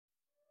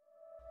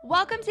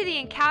Welcome to the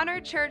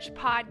Encounter Church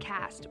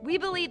podcast. We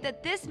believe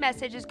that this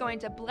message is going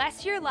to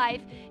bless your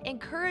life,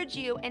 encourage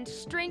you, and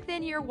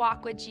strengthen your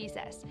walk with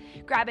Jesus.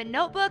 Grab a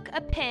notebook, a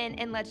pen,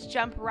 and let's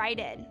jump right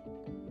in.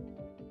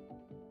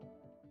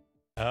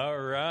 All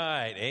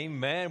right.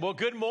 Amen. Well,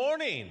 good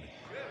morning.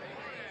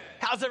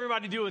 How's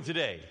everybody doing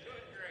today?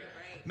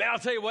 Man, I'll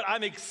tell you what,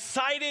 I'm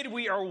excited.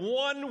 We are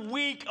 1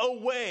 week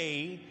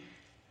away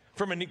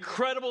from an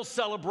incredible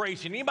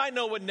celebration. Anybody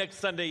know what next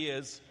Sunday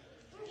is?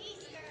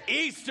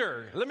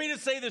 Easter. Let me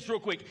just say this real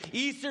quick.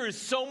 Easter is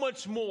so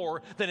much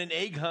more than an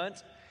egg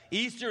hunt.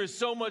 Easter is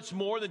so much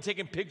more than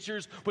taking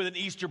pictures with an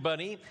Easter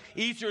bunny.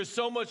 Easter is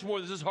so much more,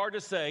 this is hard to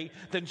say,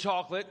 than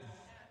chocolate.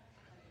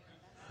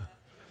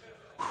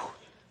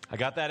 I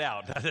got that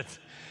out.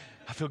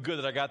 I feel good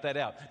that I got that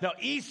out. Now,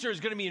 Easter is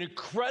going to be an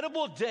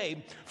incredible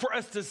day for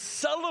us to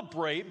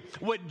celebrate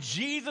what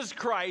Jesus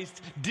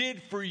Christ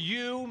did for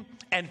you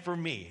and for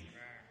me.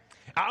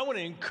 I want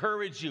to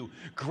encourage you,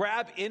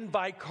 grab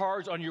invite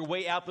cards on your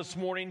way out this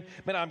morning.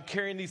 Man, I'm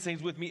carrying these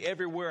things with me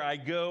everywhere I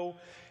go,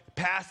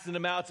 passing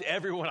them out to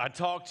everyone I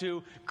talk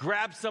to.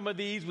 Grab some of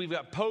these. We've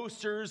got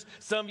posters.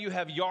 Some of you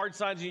have yard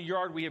signs in your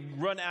yard. We have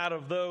run out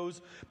of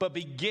those. But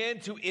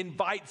begin to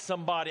invite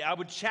somebody. I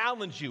would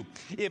challenge you,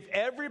 if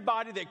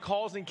everybody that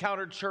calls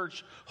Encounter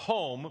Church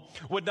home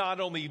would not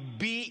only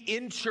be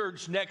in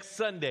church next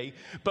Sunday,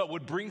 but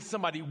would bring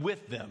somebody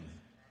with them.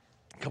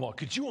 Come on,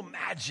 could you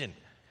imagine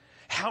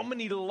how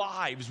many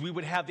lives we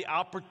would have the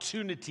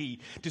opportunity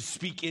to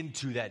speak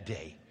into that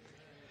day?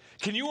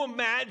 Can you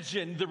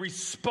imagine the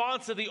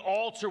response of the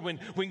altar when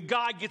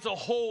God gets a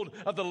hold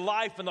of the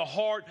life and the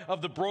heart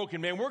of the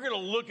broken man? We're going to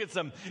look at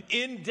some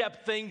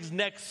in-depth things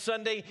next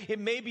Sunday. It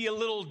may be a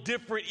little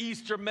different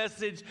Easter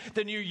message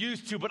than you're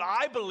used to, but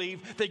I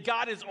believe that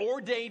God has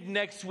ordained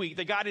next week,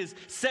 that God has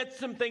set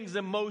some things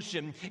in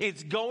motion.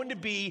 It's going to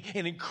be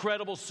an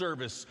incredible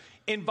service.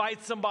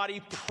 Invite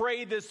somebody,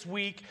 pray this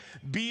week,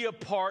 be a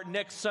part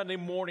next Sunday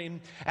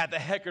morning at the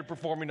Heckard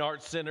Performing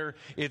Arts Center.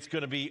 It's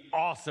going to be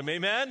awesome.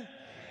 Amen?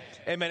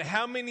 Amen.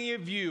 How many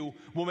of you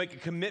will make a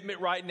commitment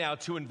right now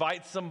to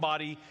invite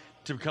somebody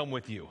to come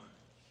with you?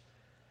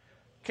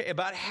 Okay,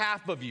 about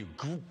half of you.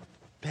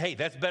 Hey,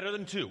 that's better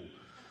than two.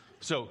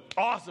 So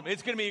awesome.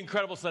 It's going to be an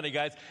incredible Sunday,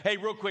 guys. Hey,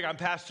 real quick, I'm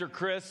Pastor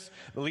Chris,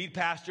 the lead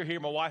pastor here.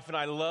 My wife and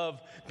I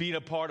love being a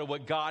part of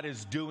what God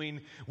is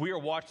doing. We are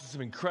watching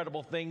some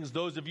incredible things.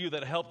 Those of you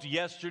that helped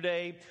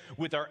yesterday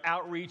with our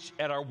outreach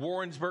at our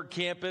Warrensburg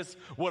campus,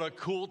 what a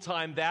cool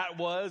time that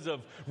was, of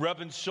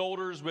rubbing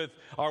shoulders with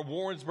our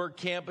Warrensburg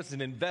campus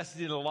and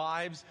investing in the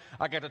lives.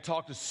 I got to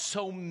talk to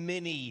so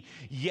many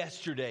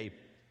yesterday,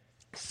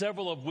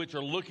 several of which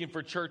are looking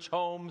for church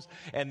homes,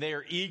 and they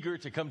are eager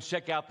to come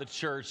check out the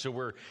church, so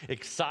we're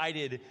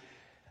excited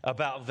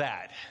about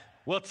that.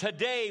 Well,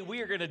 today we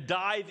are going to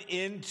dive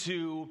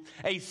into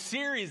a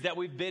series that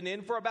we've been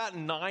in for about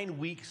 9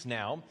 weeks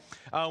now.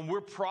 We're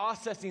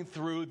processing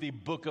through the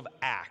book of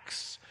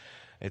Acts.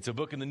 It's a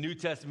book in the New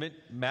Testament: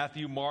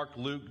 Matthew, Mark,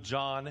 Luke,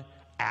 John,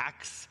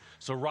 Acts.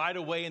 So right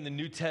away in the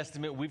New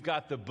Testament, we've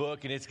got the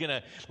book, and it's going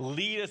to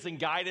lead us and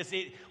guide us.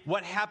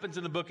 What happens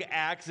in the book of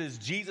Acts is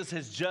Jesus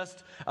has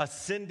just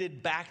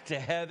ascended back to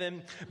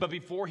heaven. But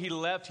before he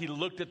left, he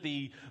looked at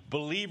the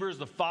believers,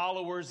 the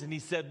followers, and he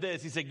said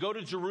this. He said, go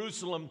to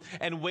Jerusalem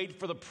and wait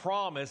for the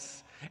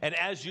promise. And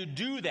as you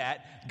do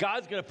that,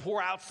 God's going to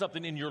pour out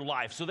something in your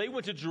life. So they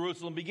went to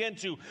Jerusalem, began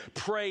to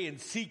pray and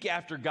seek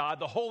after God.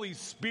 The Holy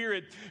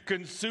Spirit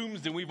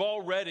consumes them. We've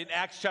all read in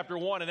Acts chapter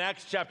 1 and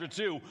Acts chapter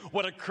 2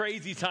 what a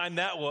crazy time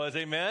that was.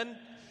 Amen?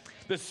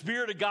 The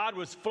Spirit of God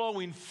was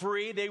flowing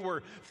free. They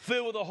were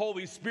filled with the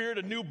Holy Spirit.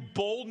 A new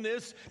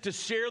boldness to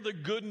share the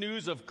good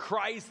news of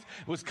Christ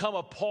was come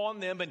upon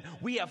them. And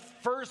we have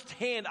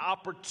firsthand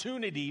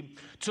opportunity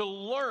to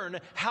learn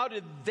how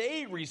did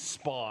they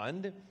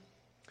respond.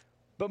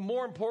 But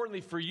more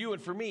importantly for you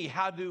and for me,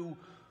 how do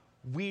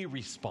we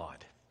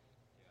respond?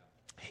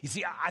 You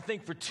see, I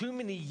think for too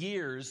many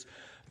years,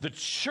 the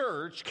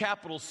church,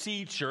 capital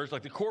C church,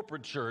 like the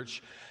corporate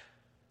church,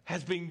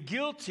 has been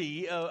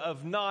guilty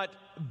of not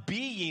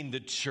being the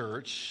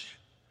church,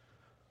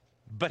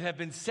 but have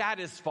been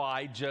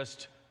satisfied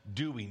just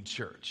doing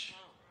church.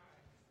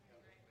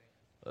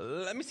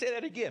 Let me say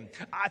that again.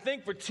 I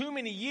think for too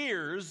many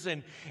years,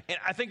 and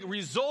I think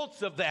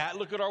results of that,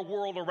 look at our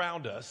world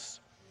around us.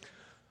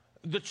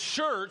 The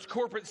church,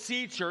 corporate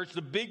C church,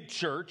 the big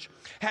church,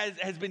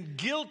 has been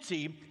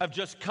guilty of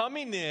just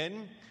coming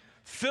in,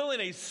 filling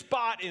a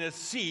spot in a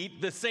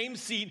seat, the same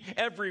seat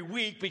every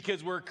week,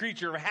 because we're a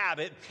creature of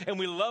habit and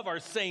we love our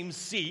same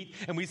seat,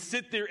 and we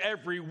sit there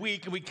every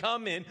week and we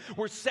come in.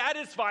 We're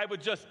satisfied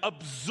with just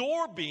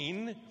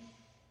absorbing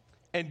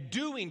and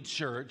doing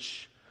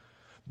church,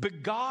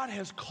 but God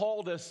has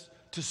called us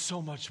to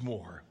so much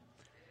more.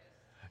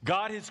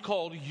 God has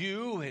called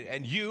you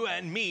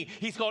and me.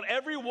 He's called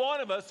every one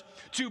of us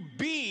to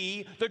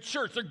be the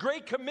church. The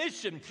Great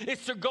Commission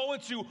is to go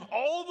into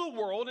all the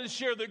world and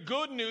share the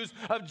good news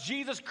of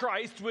Jesus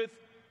Christ with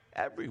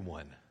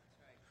everyone.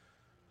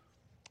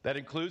 That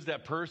includes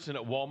that person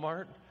at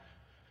Walmart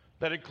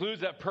That includes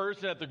that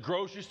person at the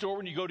grocery store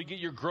when you go to get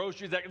your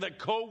groceries, that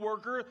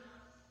coworker,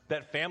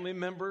 that family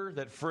member,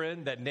 that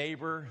friend, that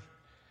neighbor,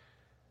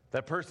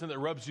 that person that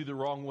rubs you the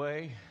wrong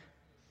way.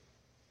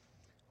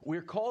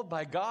 We're called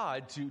by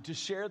God to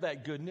share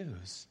that good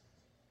news.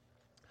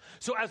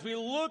 So as we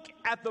look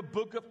at the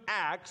book of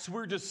Acts,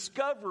 we're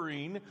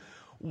discovering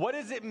what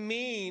does it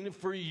mean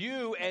for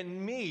you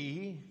and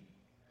me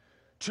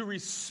to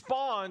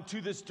respond to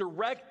this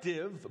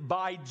directive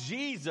by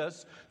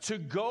Jesus to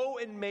go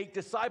and make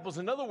disciples.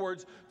 In other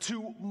words,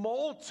 to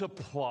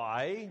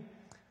multiply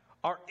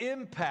our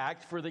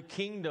impact for the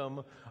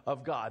kingdom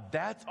of God.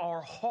 That's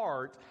our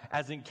heart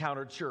as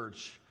Encounter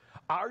Church.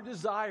 Our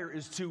desire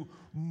is to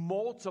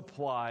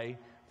multiply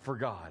for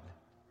God.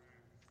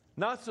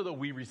 Not so that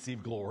we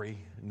receive glory,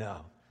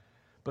 no,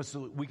 but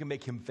so that we can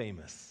make him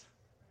famous.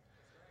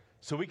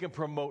 So we can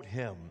promote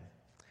him.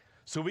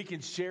 So we can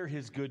share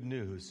his good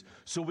news.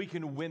 So we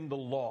can win the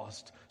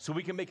lost. So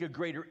we can make a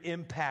greater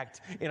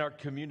impact in our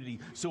community.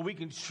 So we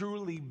can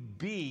truly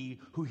be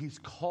who he's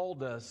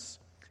called us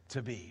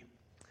to be.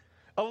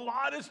 A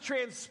lot has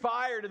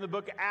transpired in the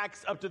book of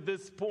Acts up to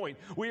this point.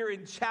 We are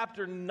in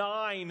chapter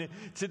 9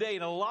 today,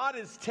 and a lot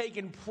has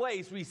taken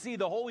place. We see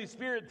the Holy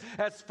Spirit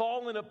has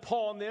fallen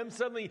upon them.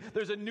 Suddenly,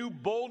 there's a new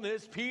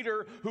boldness.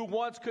 Peter, who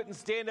once couldn't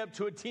stand up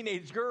to a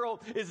teenage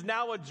girl, is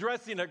now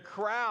addressing a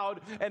crowd,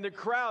 and the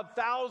crowd,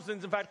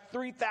 thousands, in fact,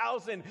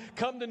 3,000,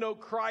 come to know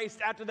Christ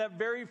after that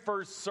very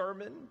first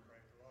sermon.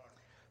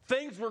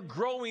 Things were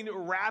growing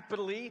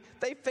rapidly.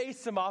 They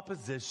faced some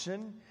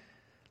opposition.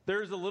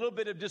 There's a little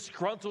bit of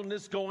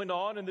disgruntledness going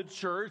on in the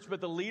church,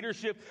 but the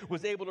leadership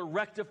was able to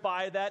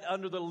rectify that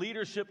under the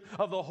leadership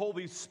of the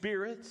Holy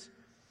Spirit.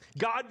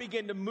 God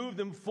began to move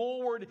them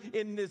forward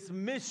in this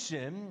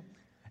mission,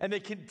 and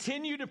they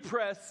continue to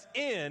press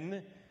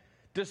in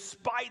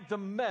despite the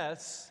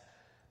mess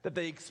that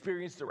they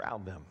experienced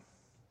around them.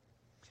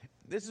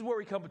 This is where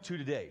we come to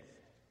today.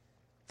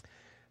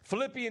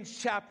 Philippians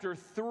chapter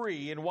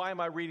 3, and why am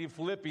I reading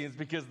Philippians?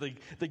 Because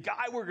the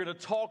guy we're going to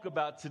talk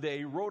about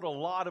today wrote a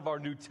lot of our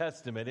New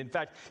Testament. In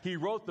fact, he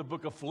wrote the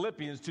book of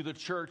Philippians to the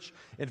church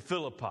in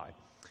Philippi.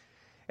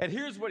 And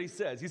here's what he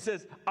says. He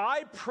says,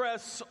 I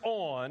press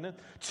on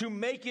to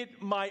make it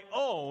my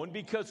own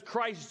because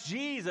Christ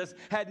Jesus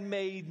had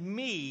made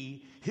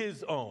me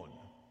his own.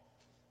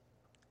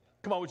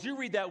 Come on, would you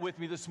read that with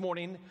me this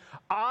morning?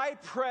 I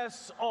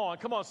press on.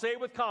 Come on, say it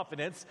with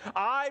confidence.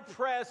 I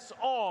press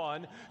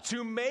on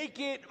to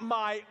make it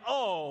my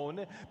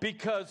own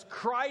because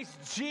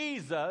Christ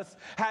Jesus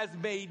has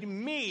made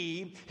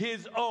me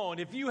his own.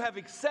 If you have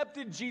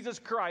accepted Jesus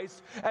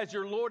Christ as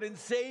your Lord and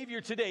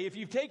Savior today, if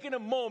you've taken a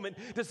moment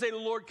to say,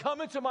 Lord,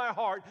 come into my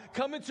heart,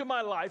 come into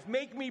my life,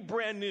 make me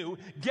brand new,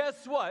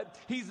 guess what?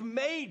 He's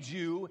made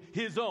you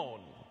his own.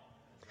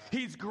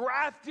 He's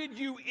grafted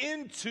you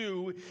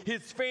into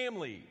his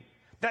family.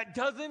 That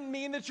doesn't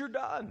mean that you're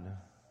done.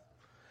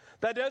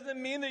 That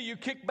doesn't mean that you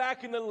kick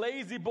back in the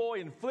lazy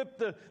boy and flip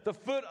the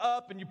foot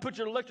up and you put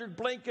your electric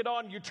blanket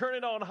on, you turn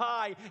it on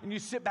high, and you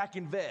sit back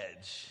and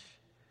veg.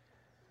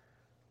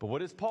 But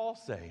what does Paul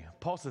say?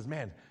 Paul says,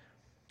 man,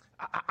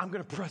 I'm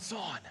going to press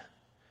on.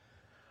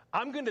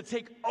 I'm going to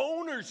take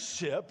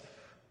ownership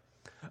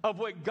of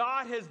what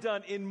God has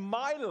done in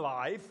my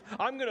life.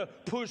 I'm going to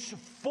push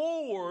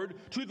forward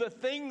to the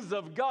things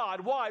of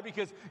God. Why?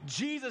 Because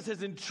Jesus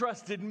has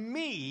entrusted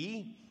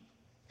me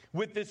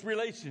with this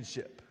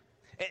relationship.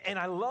 And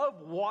I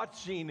love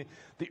watching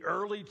the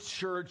early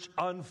church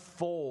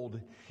unfold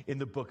in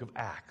the book of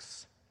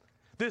Acts.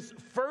 This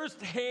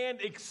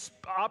firsthand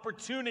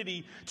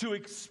opportunity to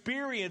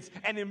experience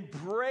and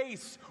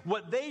embrace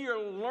what they are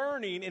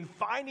learning and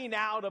finding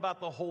out about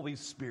the Holy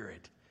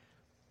Spirit.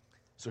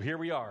 So here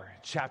we are,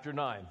 chapter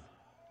 9.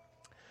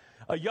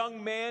 A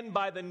young man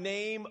by the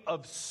name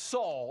of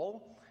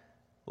Saul,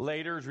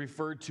 later is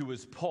referred to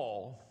as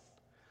Paul.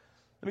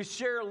 Let me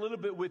share a little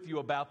bit with you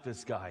about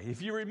this guy.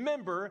 If you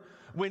remember,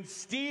 when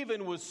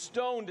Stephen was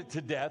stoned to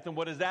death, and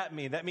what does that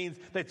mean? That means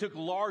they took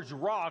large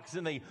rocks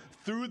and they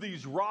threw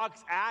these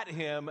rocks at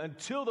him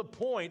until the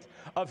point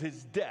of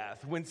his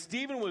death. When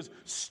Stephen was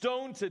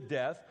stoned to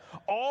death,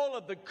 all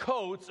of the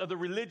coats of the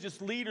religious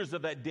leaders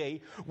of that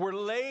day were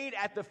laid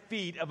at the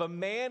feet of a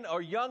man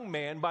or young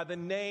man by the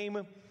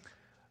name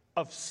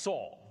of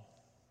Saul.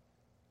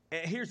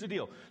 And here's the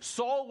deal.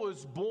 Saul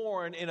was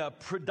born in a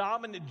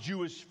predominant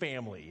Jewish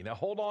family. Now,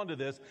 hold on to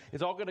this.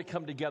 It's all going to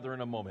come together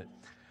in a moment.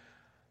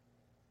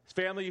 His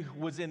family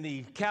was in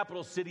the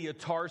capital city of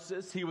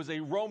Tarsus. He was a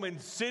Roman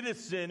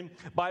citizen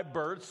by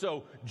birth,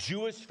 so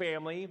Jewish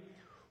family,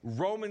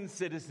 Roman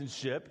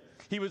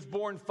citizenship. He was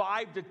born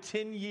 5 to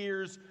 10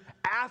 years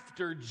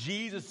after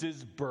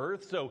Jesus'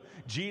 birth. So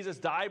Jesus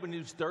died when he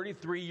was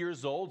 33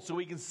 years old. So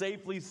we can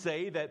safely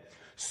say that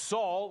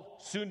Saul,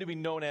 soon to be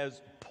known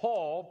as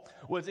Paul,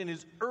 was in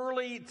his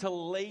early to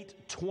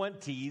late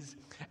 20s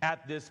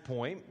at this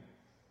point.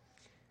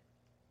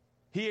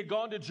 He had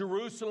gone to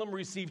Jerusalem,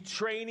 received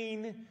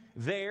training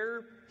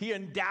there. He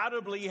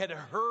undoubtedly had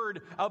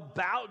heard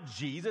about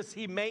Jesus.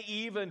 He may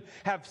even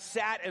have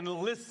sat and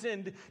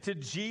listened to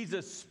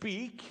Jesus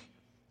speak.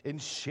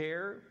 and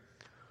share.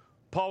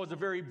 Paul was a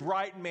very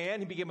bright man.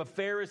 He became a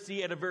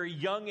Pharisee at a very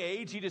young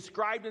age. He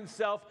described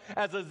himself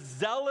as a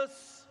zealot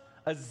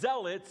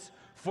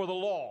for the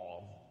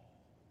law.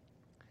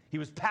 He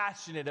was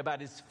passionate about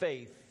his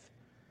faith.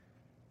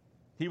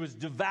 He was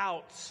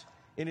devout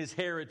in his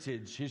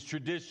heritage, his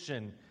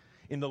tradition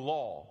in the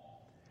law.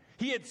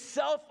 He had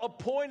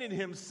self-appointed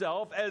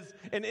himself as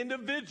an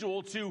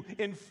individual to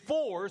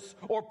enforce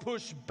or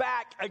push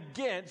back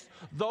against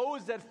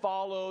those that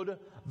followed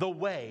the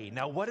way.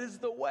 Now, what is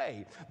the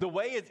way? The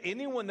way is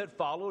anyone that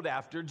followed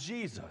after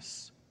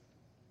Jesus.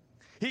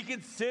 He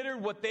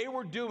considered what they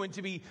were doing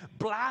to be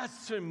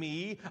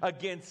blasphemy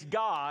against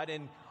God,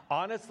 and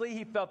honestly,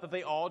 he felt that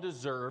they all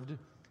deserved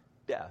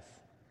death.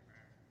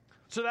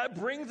 So that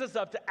brings us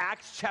up to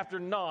Acts chapter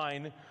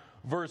 9,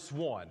 verse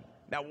 1.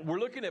 Now, we're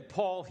looking at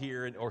Paul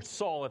here, or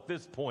Saul at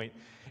this point,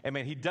 and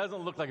man, he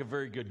doesn't look like a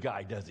very good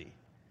guy, does he?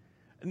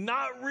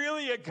 Not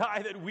really a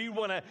guy that we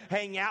want to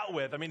hang out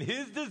with. I mean,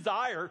 his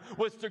desire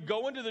was to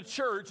go into the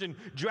church and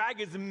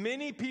drag as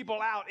many people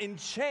out in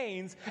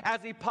chains as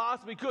he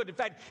possibly could. In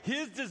fact,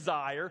 his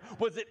desire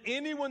was that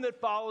anyone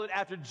that followed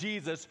after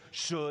Jesus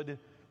should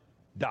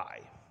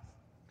die.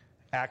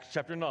 Acts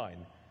chapter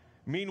 9.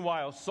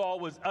 Meanwhile, Saul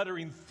was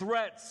uttering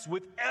threats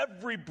with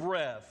every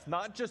breath,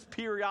 not just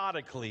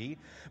periodically,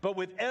 but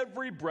with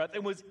every breath,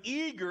 and was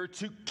eager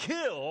to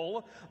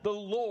kill the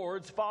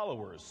Lord's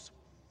followers.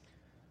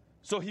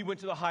 So he went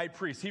to the high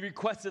priest. He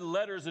requested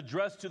letters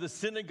addressed to the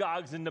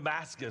synagogues in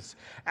Damascus,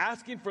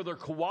 asking for their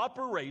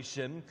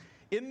cooperation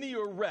in the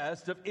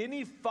arrest of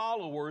any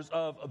followers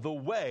of the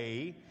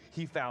way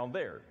he found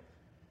there.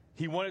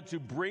 He wanted to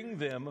bring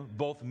them,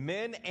 both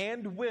men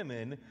and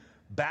women,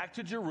 back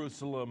to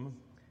Jerusalem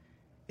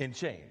in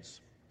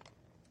chains.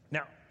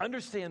 Now,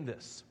 understand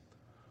this.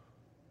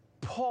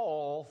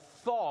 Paul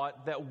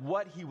thought that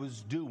what he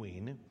was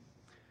doing,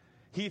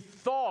 he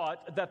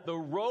thought that the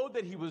road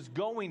that he was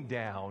going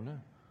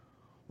down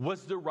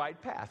was the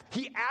right path.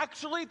 He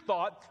actually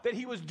thought that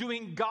he was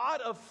doing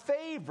God a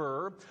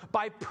favor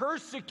by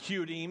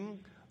persecuting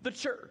the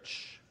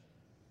church.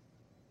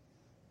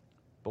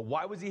 But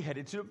why was he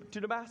headed to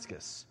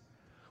Damascus?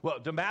 Well,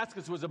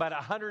 Damascus was about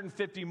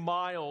 150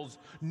 miles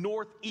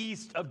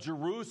northeast of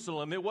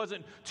Jerusalem. It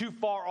wasn't too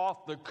far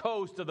off the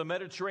coast of the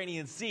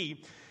Mediterranean Sea.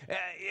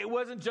 It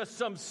wasn't just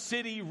some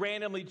city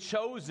randomly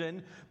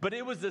chosen, but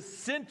it was the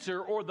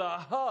center or the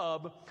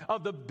hub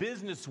of the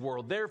business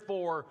world.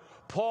 Therefore,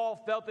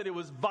 Paul felt that it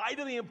was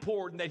vitally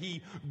important that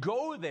he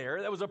go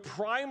there. That was a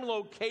prime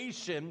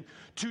location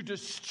to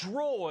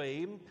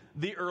destroy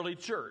the early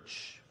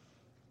church.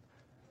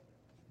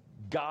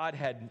 God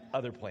had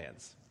other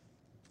plans.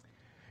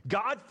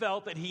 God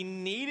felt that he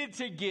needed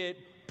to get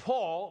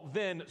Paul,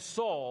 then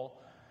Saul,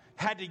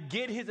 had to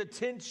get his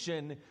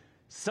attention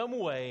some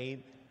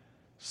way,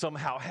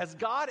 somehow. Has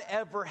God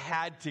ever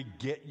had to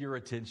get your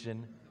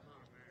attention?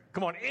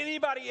 Come on,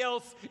 anybody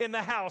else in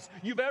the house,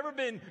 you've ever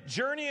been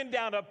journeying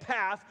down a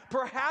path,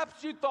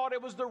 perhaps you thought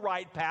it was the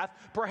right path,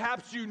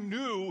 perhaps you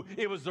knew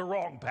it was the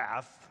wrong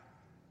path.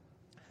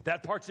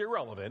 That part's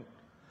irrelevant.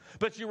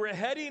 But you were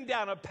heading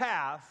down a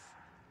path,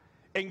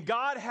 and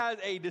God had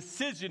a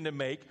decision to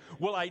make.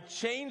 Will I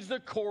change the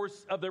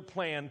course of their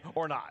plan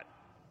or not?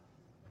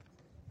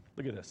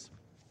 Look at this.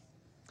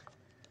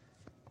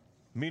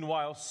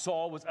 Meanwhile,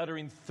 Saul was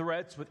uttering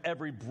threats with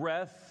every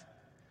breath,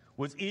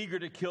 was eager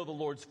to kill the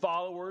Lord's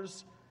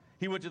followers.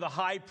 He went to the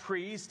high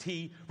priest.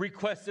 He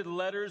requested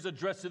letters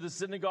addressed to the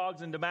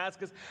synagogues in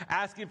Damascus,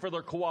 asking for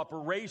their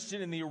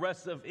cooperation in the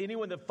arrest of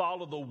anyone that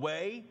followed the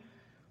way.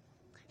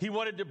 He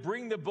wanted to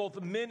bring them,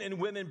 both men and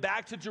women,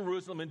 back to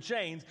Jerusalem in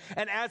chains.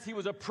 And as he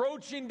was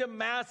approaching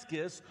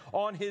Damascus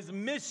on his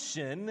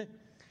mission,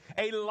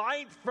 a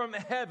light from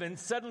heaven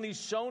suddenly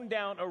shone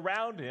down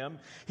around him.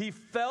 He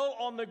fell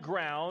on the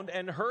ground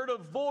and heard a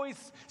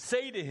voice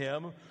say to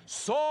him,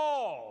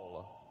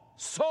 "Saul,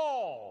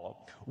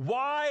 Saul,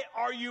 why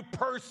are you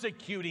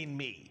persecuting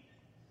me?"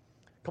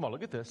 Come on,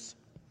 look at this.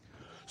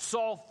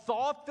 Saul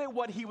thought that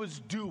what he was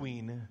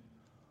doing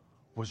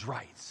was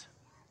right.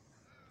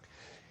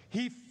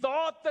 He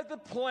thought that the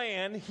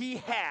plan he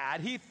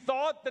had, he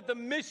thought that the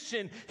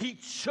mission he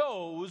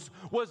chose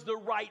was the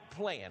right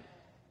plan.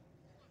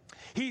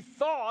 He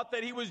thought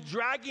that he was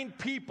dragging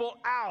people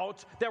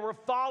out that were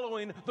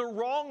following the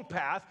wrong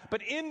path,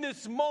 but in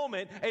this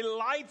moment, a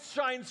light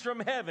shines from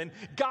heaven.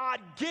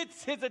 God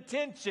gets his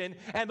attention,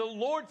 and the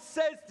Lord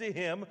says to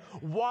him,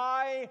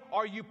 "Why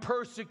are you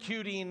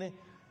persecuting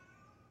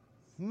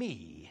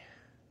me?"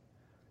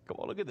 Come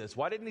on, look at this.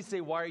 Why didn't he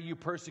say, "Why are you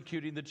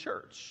persecuting the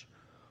church?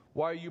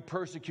 Why are you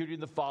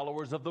persecuting the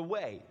followers of the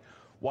way?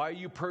 Why are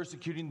you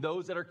persecuting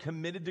those that are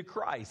committed to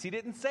Christ?" He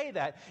didn't say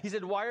that. He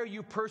said, "Why are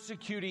you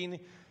persecuting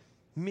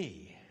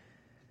me?"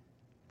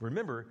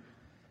 Remember,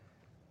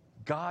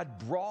 God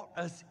brought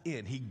us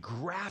in. He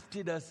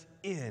grafted us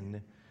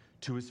in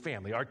to his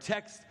family. Our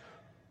text,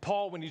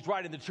 Paul, when he's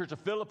writing the church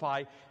of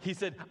Philippi, he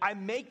said, "I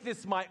make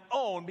this my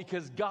own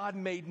because God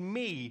made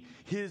me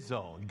his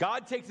own."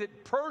 God takes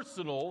it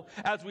personal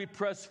as we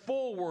press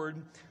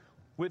forward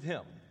with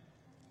him.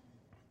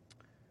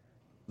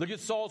 Look at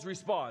Saul's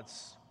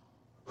response.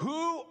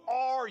 Who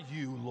are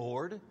you,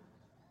 Lord?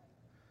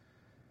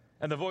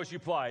 And the voice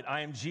replied,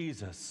 I am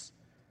Jesus,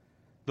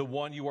 the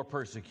one you are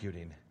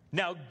persecuting.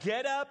 Now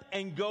get up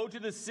and go to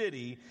the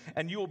city,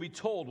 and you will be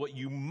told what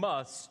you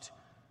must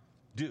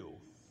do.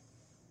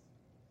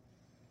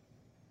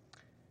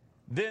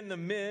 Then the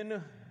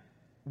men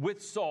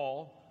with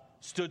Saul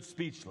stood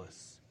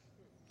speechless,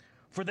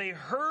 for they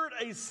heard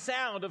a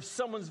sound of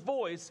someone's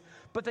voice,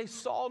 but they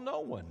saw no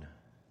one.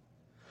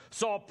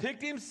 Saul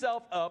picked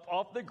himself up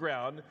off the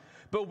ground,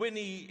 but when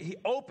he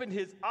opened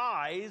his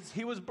eyes,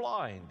 he was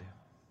blind.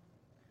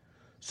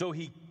 So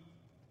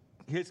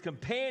his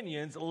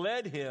companions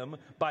led him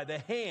by the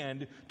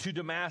hand to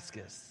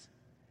Damascus.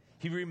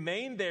 He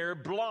remained there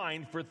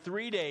blind for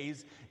 3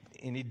 days,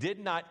 and he did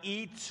not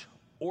eat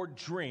or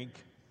drink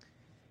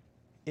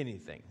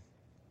anything.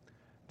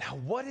 Now,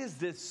 what is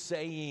this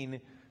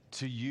saying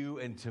to you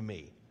and to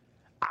me?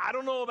 I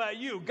don't know about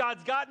you.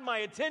 God's gotten my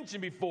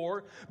attention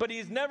before, but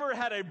he's never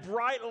had a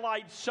bright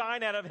light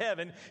shine out of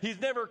heaven. He's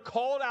never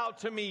called out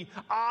to me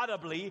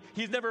audibly.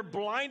 He's never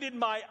blinded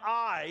my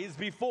eyes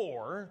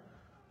before.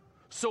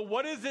 So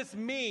what does this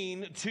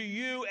mean to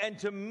you and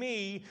to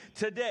me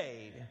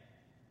today?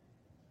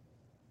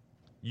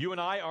 You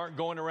and I aren't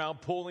going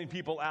around pulling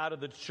people out of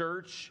the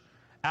church,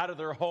 out of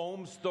their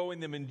homes, throwing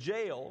them in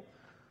jail.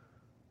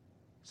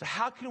 So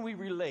how can we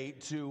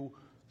relate to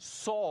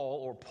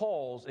Saul or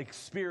Paul's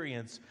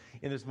experience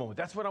in this moment?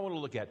 That's what I want to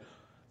look at.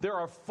 There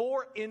are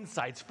 4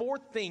 insights, 4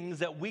 things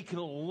that we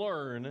can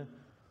learn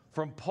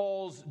from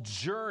Paul's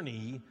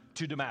journey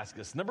to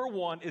Damascus. Number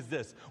 1 is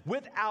this: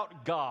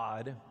 without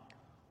God,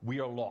 we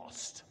are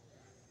lost.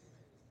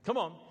 Come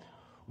on.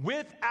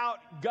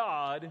 Without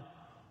God,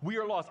 we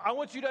are lost. I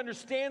want you to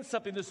understand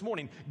something this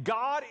morning.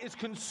 God is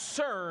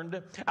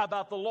concerned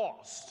about the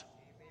lost.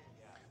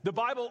 The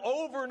Bible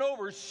over and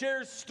over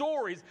shares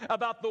stories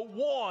about the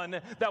one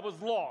that was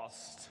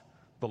lost.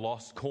 The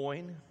lost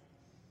coin,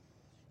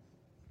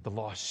 the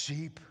lost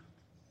sheep,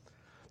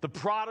 the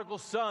prodigal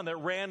son that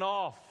ran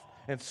off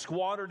and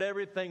squandered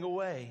everything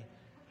away.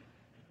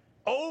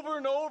 Over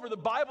and over, the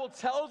Bible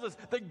tells us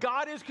that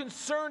God is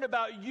concerned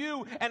about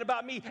you and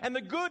about me. And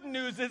the good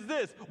news is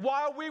this: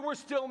 while we were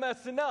still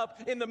messing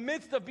up, in the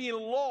midst of being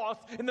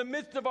lost, in the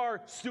midst of our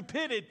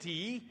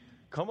stupidity,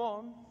 come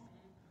on,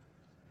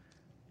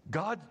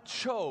 God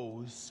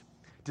chose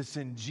to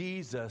send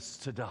Jesus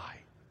to die.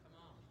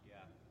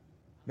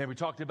 Man, we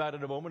talked about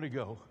it a moment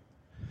ago.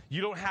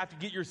 You don't have to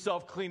get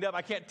yourself cleaned up.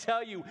 I can't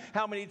tell you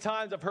how many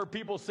times I've heard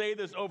people say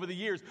this over the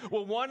years.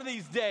 Well, one of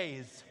these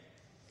days,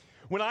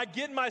 when I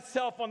get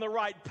myself on the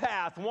right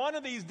path, one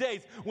of these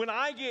days, when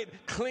I get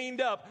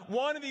cleaned up,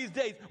 one of these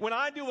days, when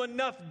I do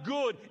enough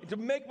good to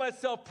make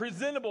myself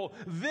presentable,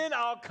 then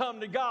I'll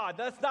come to God.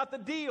 That's not the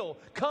deal.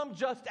 Come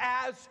just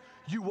as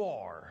you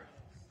are.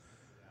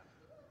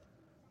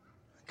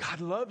 God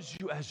loves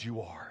you as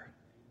you are,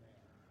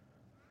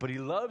 but he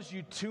loves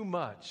you too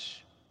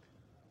much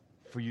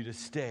for you to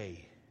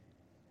stay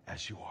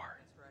as you are.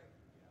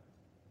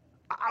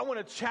 I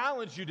want to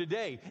challenge you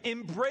today.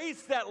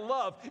 Embrace that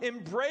love.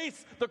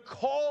 Embrace the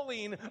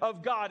calling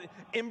of God.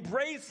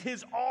 Embrace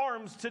his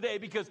arms today,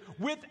 because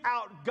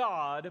without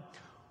God,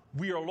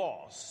 we are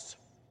lost.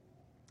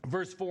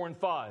 Verse 4 and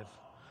 5.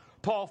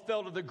 Paul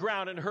fell to the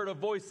ground and heard a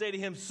voice say to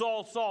him,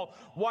 Saul, Saul,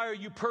 why are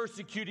you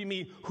persecuting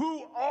me?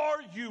 Who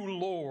are you,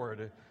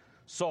 Lord?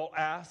 Saul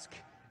asked,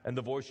 and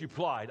the voice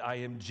replied, I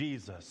am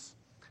Jesus,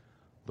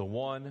 the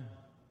one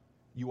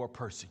you are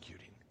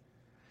persecuting.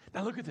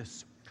 Now look at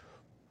this.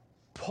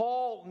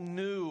 Paul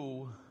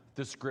knew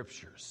the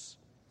scriptures.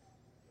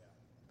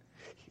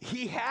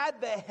 He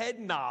had the head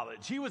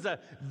knowledge. He was a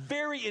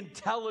very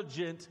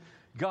intelligent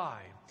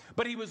guy.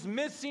 But he was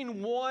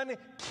missing one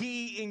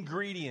key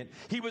ingredient.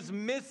 He was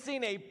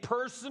missing a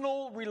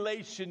personal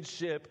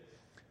relationship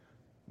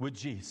with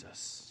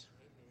Jesus.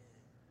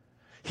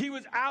 He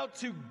was out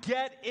to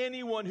get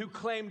anyone who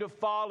claimed to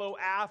follow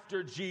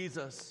after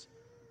Jesus.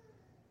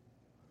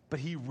 But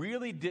he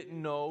really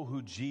didn't know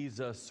who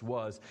Jesus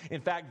was.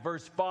 In fact,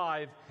 verse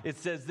 5, it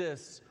says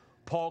this: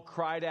 Paul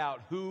cried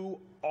out,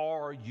 who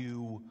are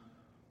you,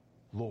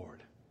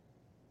 Lord?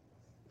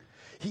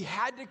 He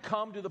had to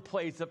come to the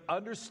place of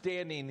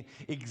understanding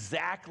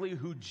exactly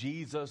who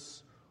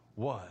Jesus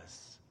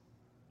was.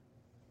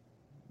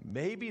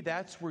 Maybe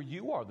that's where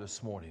you are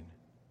this morning.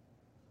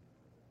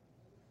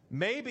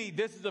 Maybe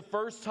this is the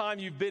first time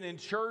you've been in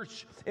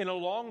church in a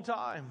long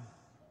time.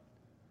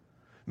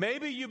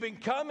 Maybe you've been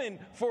coming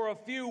for a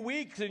few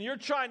weeks and you're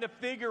trying to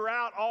figure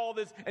out all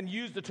this and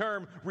use the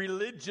term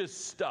religious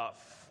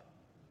stuff.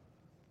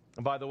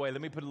 And by the way,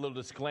 let me put a little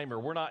disclaimer.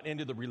 We're not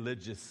into the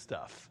religious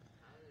stuff.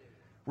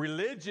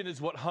 Religion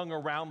is what hung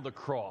around the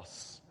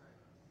cross.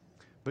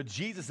 But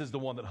Jesus is the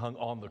one that hung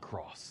on the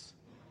cross.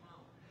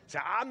 So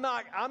I'm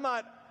not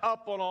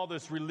up on all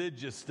this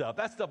religious stuff.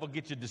 That stuff will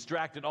get you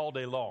distracted all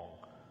day long.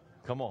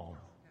 Come on.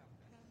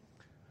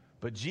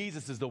 But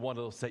Jesus is the one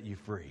that will set you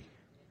free.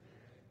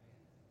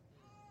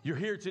 You're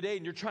here today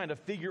and you're trying to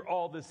figure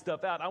all this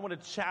stuff out. I want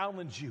to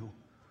challenge you.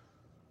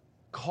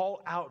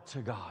 Call out to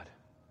God.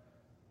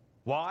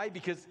 Why?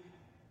 Because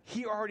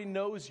he already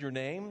knows your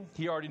name.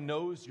 He already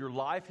knows your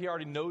life. He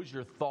already knows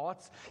your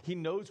thoughts. He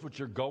knows what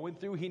you're going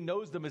through. He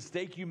knows the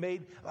mistake you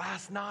made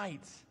last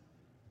night.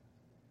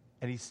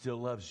 And he still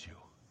loves you.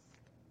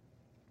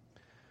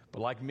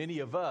 But like many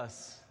of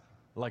us,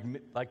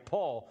 like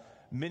Paul,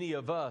 many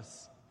of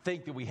us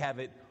think that we have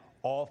it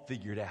all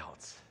figured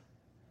out.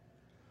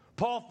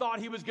 Paul thought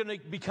he was going to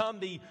become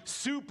the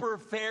super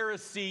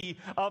Pharisee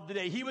of the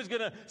day. He was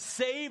going to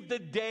save the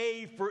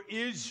day for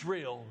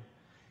Israel.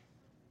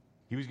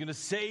 He was going to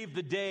save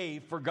the day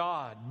for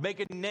God, make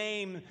a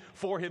name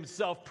for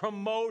himself,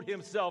 promote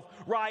himself,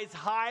 rise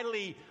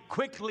highly,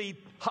 quickly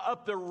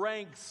up the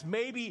ranks,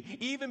 maybe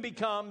even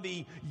become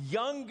the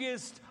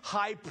youngest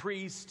high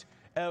priest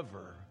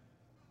ever.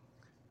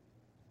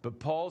 But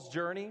Paul's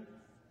journey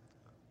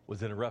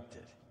was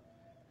interrupted.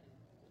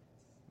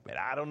 Man,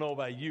 I don't know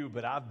about you,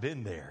 but I've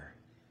been there.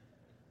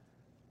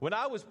 When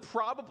I was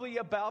probably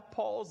about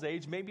Paul's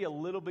age, maybe a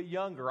little bit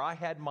younger, I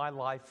had my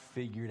life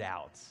figured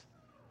out.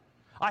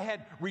 I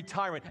had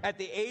retirement. At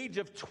the age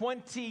of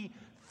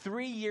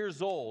 23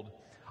 years old,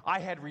 I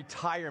had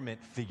retirement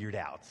figured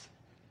out.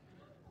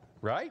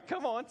 Right?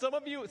 Come on, some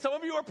of you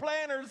are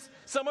planners.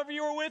 Some of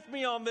you are with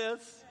me on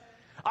this.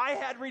 I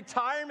had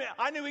retirement.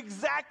 I knew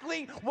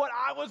exactly what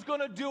I was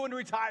going to do in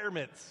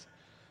retirement.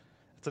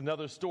 It's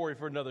another story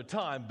for another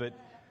time, but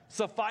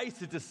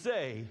suffice it to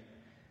say,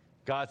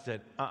 God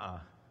said, I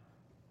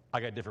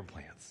got different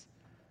plans.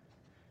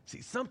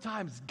 See,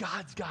 sometimes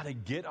God's got to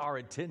get our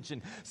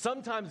attention.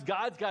 Sometimes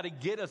God's got to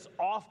get us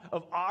off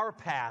of our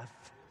path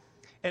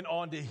and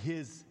onto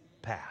his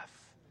path.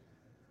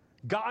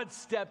 God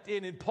stepped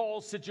in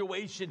Paul's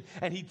situation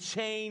and he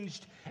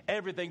changed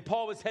everything.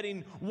 Paul was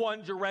heading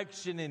one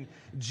direction and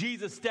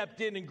Jesus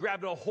stepped in and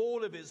grabbed a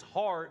hold of his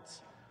heart.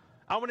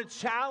 I want to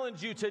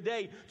challenge you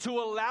today to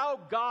allow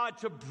God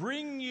to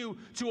bring you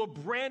to a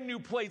brand new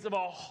place of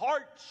a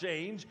heart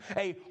change,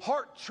 a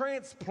heart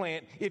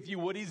transplant, if you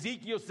would.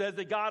 Ezekiel says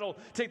that God will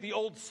take the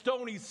old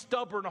stony,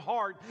 stubborn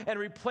heart and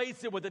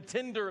replace it with a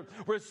tender,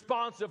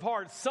 responsive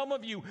heart. Some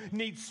of you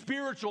need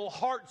spiritual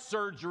heart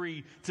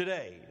surgery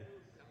today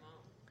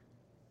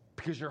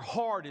because your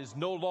heart is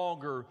no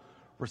longer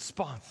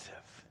responsive.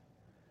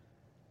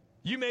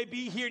 You may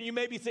be here and you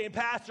may be saying,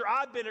 Pastor,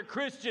 I've been a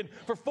Christian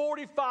for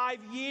 45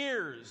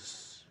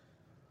 years.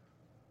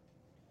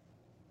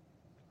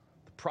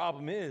 The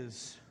problem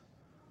is,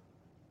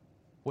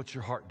 what's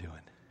your heart doing?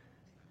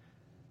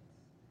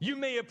 You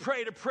may have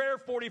prayed a prayer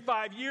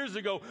 45 years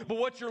ago, but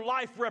what's your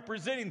life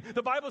representing?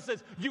 The Bible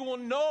says, you will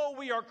know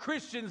we are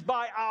Christians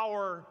by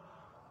our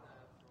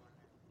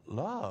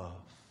love.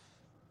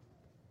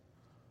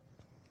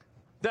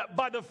 That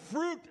by the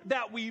fruit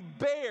that we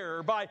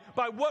bear, by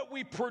what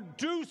we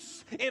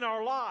produce in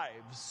our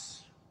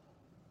lives.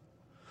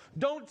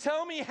 Don't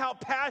tell me how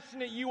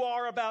passionate you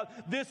are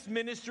about this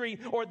ministry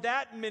or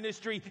that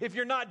ministry if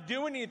you're not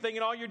doing anything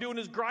and all you're doing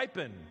is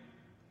griping.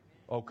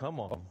 Oh, come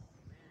on.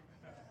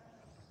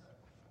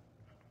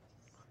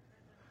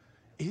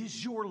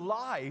 Is your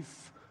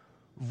life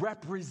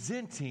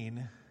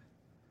representing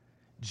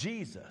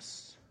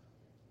Jesus?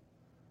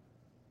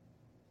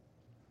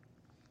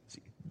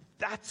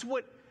 That's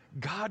what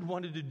God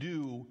wanted to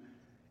do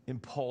in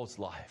Paul's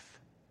life.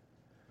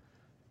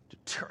 To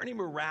turn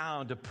him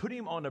around, to put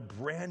him on a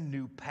brand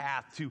new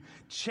path, to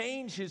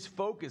change his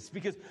focus.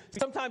 Because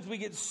sometimes we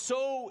get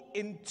so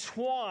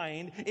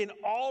entwined in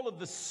all of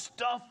the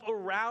stuff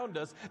around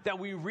us that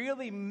we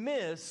really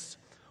miss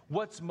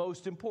what's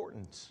most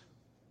important.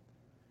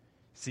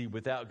 See,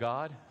 without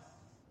God,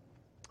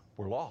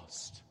 we're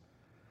lost.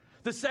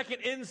 The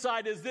second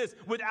insight is this: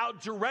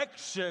 without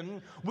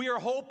direction, we are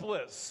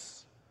hopeless.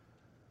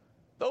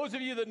 Those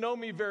of you that know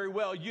me very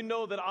well, you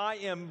know that I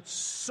am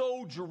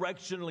so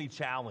directionally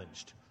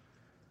challenged.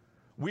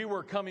 We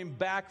were coming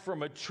back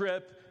from a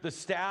trip, the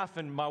staff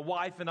and my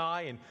wife and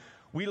I, and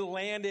we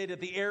landed at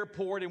the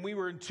airport and we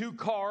were in two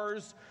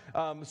cars.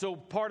 So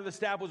part of the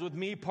staff was with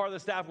me, part of the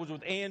staff was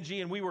with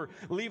Angie, and we were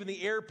leaving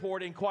the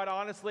airport. And quite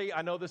honestly,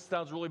 I know this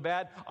sounds really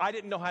bad, I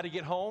didn't know how to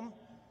get home.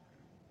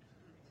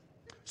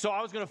 So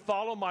I was going to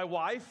follow my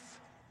wife.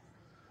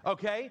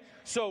 Okay,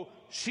 so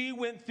she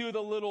went through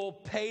the little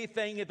pay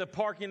thing at the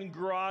parking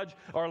garage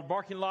or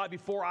parking lot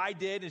before I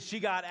did, and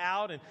she got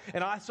out,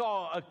 and I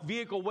saw a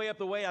vehicle way up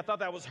the way. I thought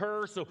that was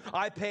her, so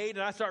I paid,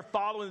 and I started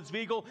following this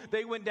vehicle.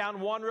 They went down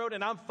one road,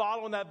 and I'm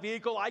following that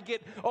vehicle. I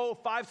get,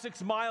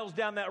 5-6 miles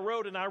down that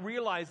road, and I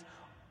realize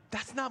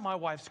that's not my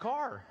wife's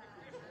car.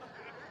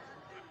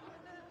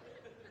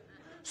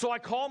 So I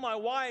call my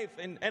wife,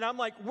 and I'm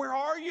like, where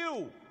are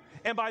you?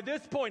 And by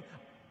this point,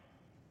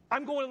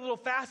 I'm going a little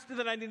faster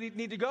than I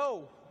need to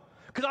go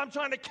because I'm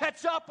trying to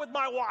catch up with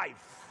my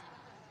wife.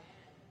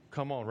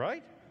 Come on,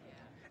 right?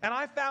 And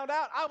I found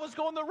out I was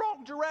going the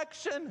wrong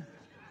direction.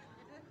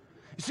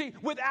 You see,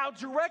 without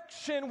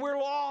direction, we're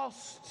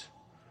lost.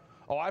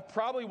 I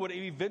probably would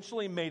have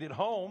eventually made it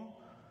home,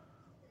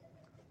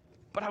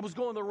 but I was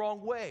going the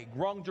wrong way,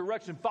 wrong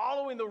direction,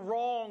 following the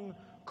wrong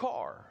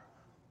car.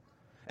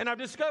 And I've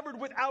discovered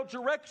without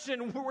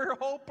direction, we're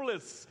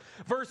hopeless.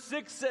 Verse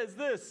 6 says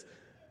this.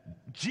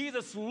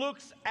 Jesus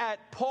looks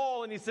at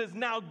Paul and he says,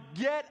 now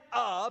get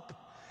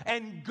up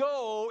and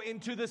go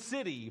into the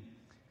city,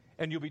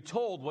 and you'll be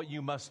told what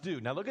you must do.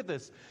 Now look at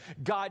this.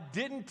 God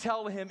didn't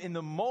tell him in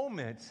the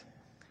moment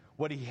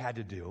what he had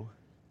to do.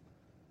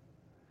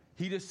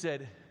 He just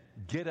said,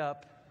 get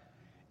up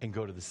and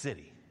go to the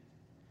city.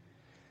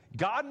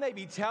 God may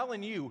be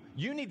telling you,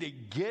 you need to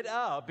get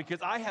up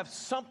because I have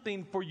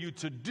something for you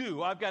to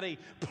do. I've got a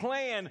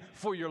plan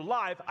for your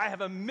life. I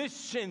have a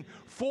mission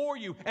for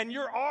you. And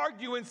you're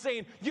arguing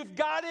saying, you've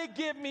got to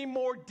give me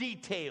more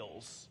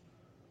details.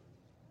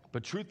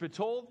 But truth be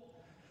told,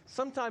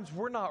 sometimes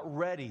we're not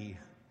ready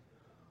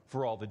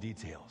for all the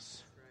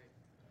details.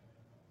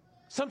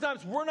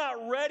 Sometimes we're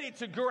not ready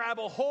to grab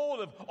a hold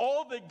of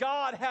all that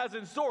God has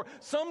in store.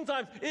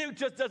 Sometimes it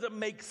just doesn't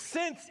make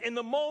sense in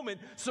the moment.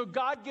 So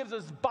God gives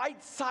us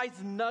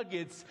bite-sized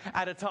nuggets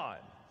at a time.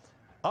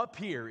 Up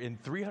here in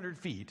 300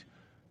 feet,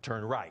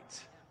 turn right.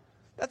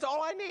 That's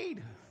all I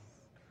need.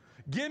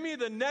 Give me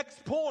the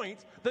next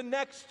point, the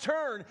next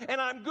turn,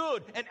 and I'm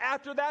good. And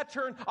after that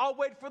turn, I'll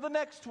wait for the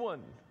next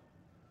one.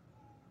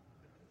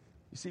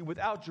 You see,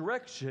 without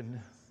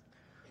direction,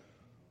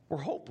 we're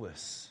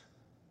hopeless.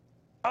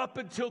 Up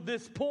until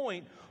this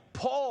point,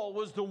 Paul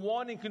was the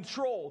one in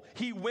control.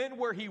 He went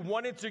where he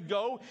wanted to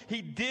go.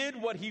 He did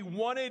what he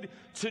wanted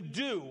to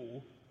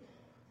do.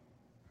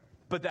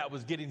 But that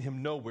was getting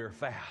him nowhere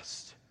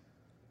fast.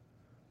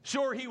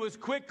 Sure, he was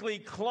quickly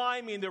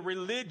climbing the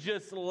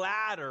religious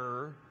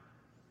ladder,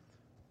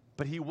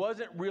 but he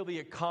wasn't really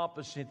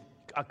accomplishing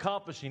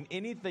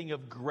anything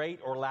of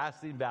great or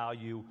lasting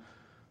value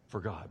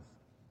for God.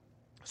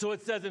 So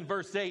it says in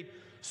verse 8,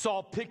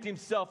 Saul picked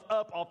himself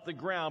up off the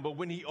ground, but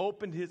when he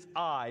opened his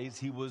eyes,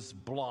 he was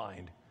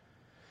blind.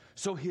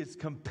 So his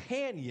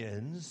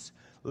companions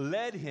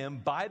led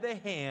him by the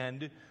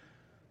hand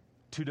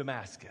to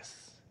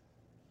Damascus.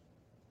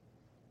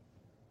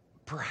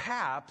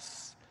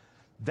 Perhaps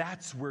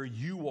that's where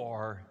you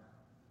are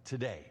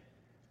today.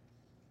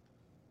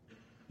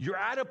 You're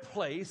at a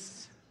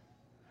place,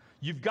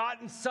 you've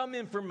gotten some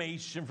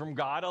information from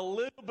God, a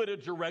little bit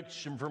of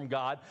direction from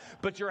God,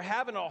 but you're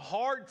having a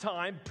hard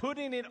time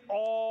putting it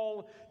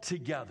all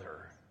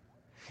together.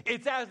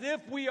 It's as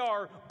if we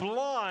are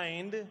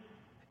blind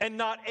and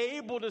not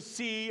able to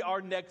see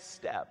our next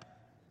step.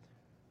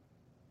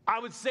 I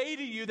would say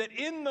to you that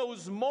in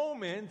those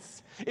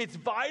moments, it's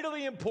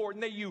vitally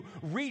important that you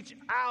reach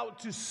out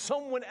to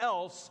someone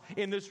else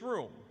in this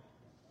room.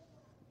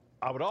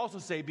 I would also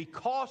say be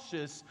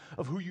cautious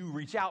of who you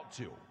reach out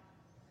to.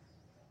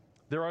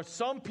 There are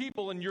some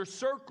people in your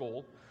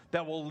circle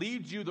that will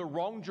lead you the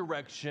wrong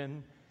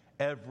direction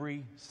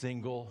every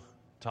single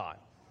time.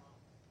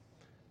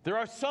 There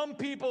are some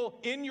people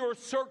in your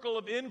circle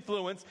of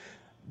influence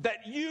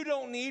that you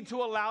don't need to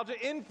allow to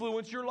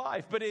influence your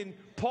life. But in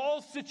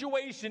Paul's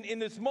situation in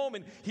this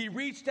moment, he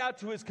reached out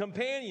to his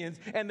companions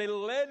and they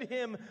led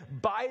him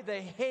by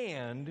the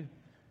hand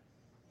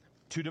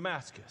to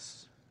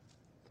Damascus.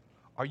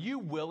 Are you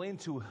willing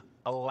to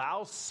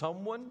allow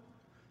someone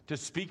to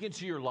speak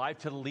into your life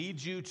to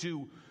lead you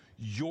to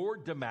your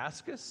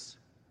Damascus?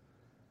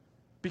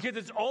 Because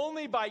it's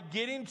only by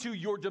getting to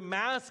your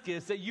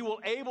Damascus that you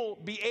will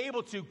be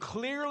able to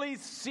clearly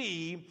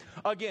see.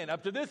 Again,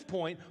 up to this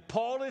point,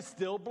 Paul is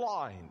still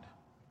blind.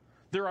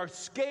 There are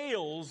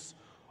scales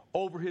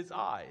over his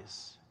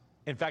eyes.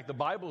 In fact, the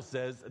Bible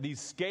says these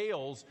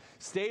scales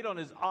stayed on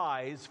his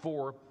eyes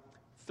for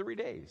 3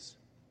 days.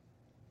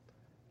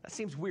 That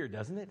seems weird,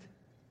 doesn't it?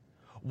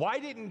 Why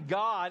didn't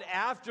God,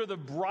 after the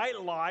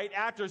bright light,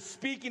 after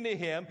speaking to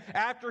him,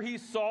 after he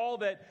saw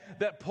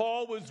that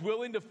Paul was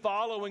willing to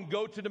follow and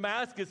go to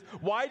Damascus,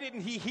 why didn't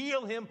he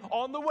heal him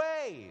on the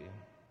way?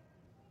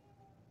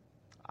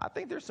 I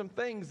think there's some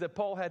things that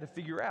Paul had to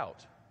figure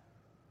out.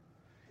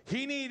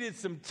 He needed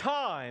some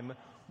time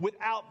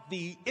without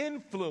the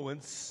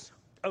influence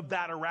of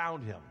that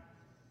around him.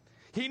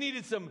 He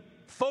needed some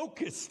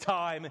focus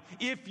time,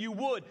 if you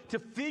would, to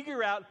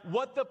figure out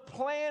what the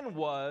plan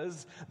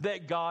was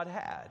that God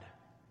had.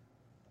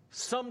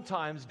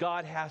 Sometimes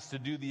God has to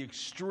do the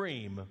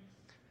extreme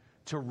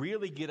to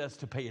really get us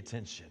to pay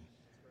attention.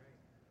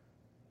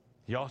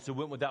 He also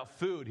went without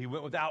food. He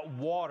went without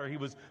water. He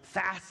was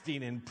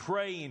fasting and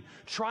praying,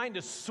 trying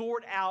to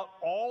sort out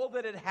all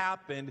that had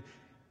happened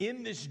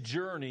in this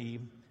journey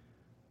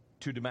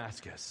to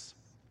Damascus.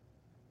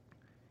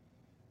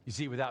 You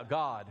see, without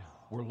God,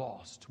 we're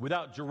lost.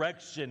 Without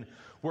direction,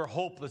 we're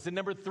hopeless. And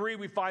number 3,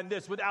 we find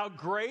this: without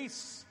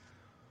grace,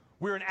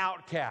 we're an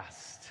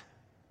outcast.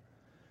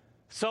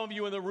 Some of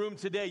you in the room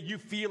today, you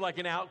feel like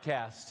an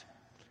outcast.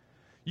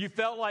 You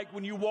felt like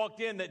when you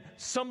walked in that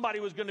somebody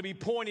was going to be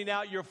pointing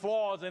out your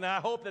flaws, and I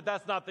hope that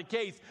that's not the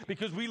case,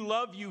 because we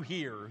love you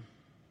here.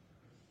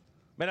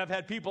 Man, I've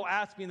had people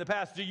ask me in the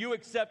past, do you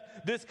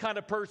accept this kind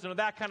of person or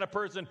that kind of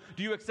person?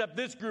 Do you accept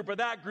this group or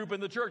that group in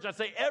the church? I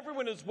say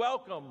everyone is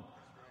welcome.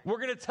 We're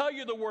going to tell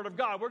you the Word of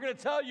God. We're going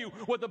to tell you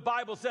what the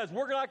Bible says.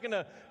 We're not going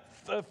to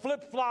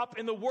flip-flop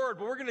in the Word,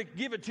 but we're going to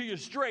give it to you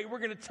straight. We're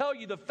going to tell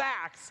you the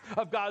facts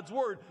of God's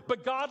Word.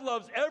 But God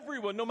loves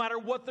everyone, no matter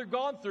what they're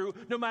gone through,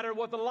 no matter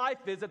what the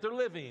life is that they're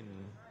living.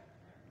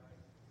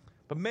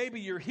 But maybe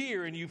you're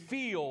here and you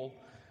feel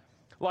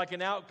like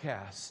an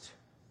outcast.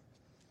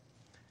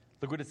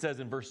 Look what it says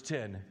in verse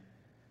 10.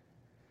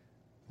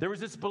 There was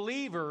this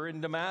believer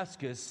in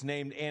Damascus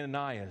named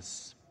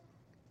Ananias.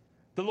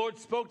 The Lord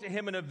spoke to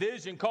him in a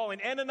vision, calling,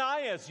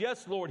 "Ananias."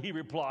 "Yes, Lord," he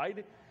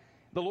replied.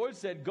 The Lord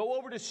said, "Go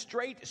over to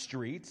Straight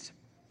Street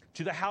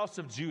to the house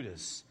of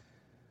Judas.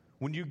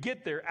 When you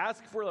get there,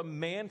 ask for a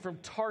man from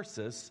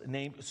Tarsus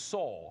named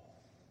Saul.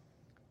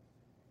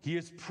 He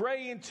is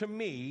praying to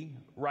me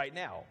right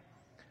now.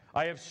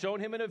 I have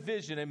shown him in a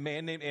vision a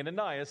man named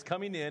Ananias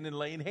coming in and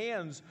laying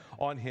hands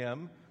on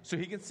him so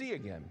he can see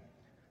again."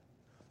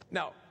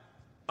 Now,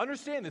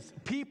 understand this.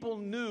 People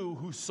knew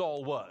who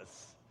Saul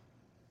was.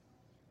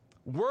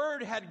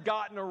 Word had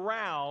gotten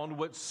around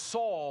what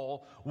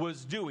Saul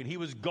was doing. He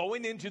was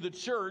going into the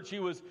church. He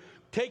was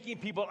taking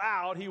people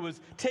out. He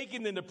was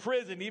taking them to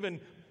prison, even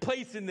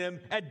placing them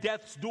at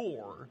death's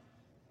door.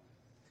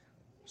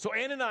 So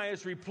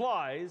Ananias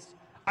replies,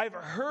 "I've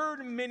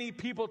heard many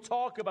people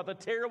talk about the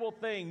terrible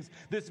things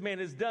this man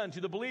has done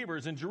to the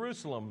believers in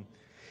Jerusalem.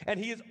 And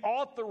he is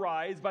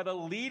authorized by the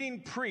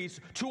leading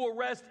priests to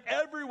arrest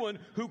everyone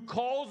who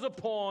calls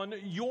upon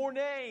your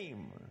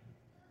name."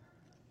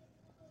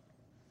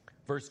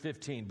 Verse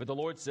 15, "But the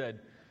Lord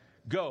said,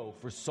 'Go,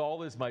 for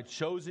Saul is my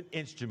chosen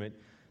instrument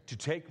to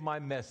take my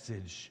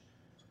message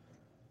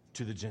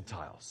to the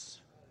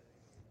Gentiles.'"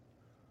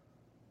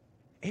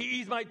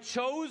 He's my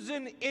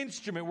chosen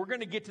instrument. We're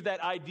going to get to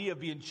that idea of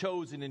being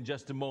chosen in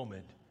just a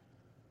moment.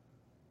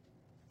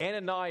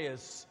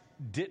 Ananias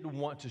didn't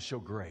want to show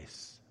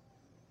grace.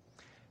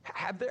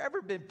 Have there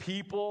ever been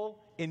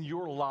people in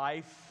your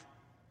life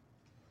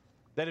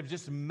that have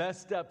just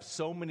messed up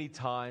so many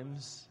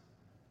times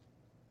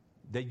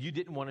that you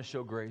didn't want to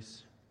show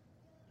grace?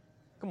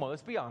 Come on,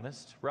 let's be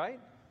honest, right?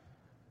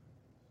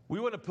 We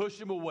want to push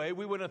them away.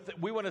 We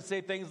want to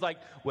say things like,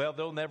 "Well,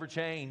 they'll never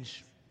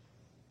change.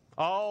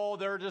 Oh,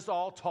 they're just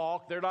all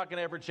talk. They're not going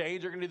to ever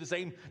change. They're going to do the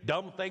same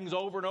dumb things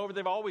over and over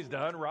they've always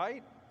done,"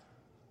 right?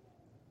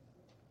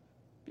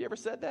 Have you ever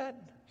said that?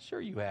 Sure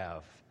you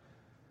have.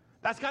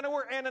 That's kind of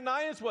where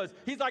Ananias was.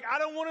 He's like, "I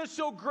don't want to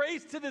show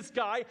grace to this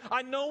guy.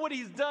 I know what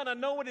he's done. I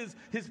know what his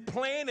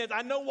plan is.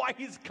 I know why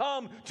he's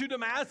come to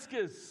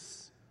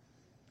Damascus."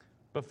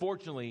 But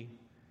fortunately,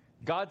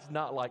 God's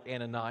not like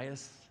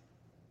Ananias.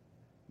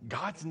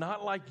 God's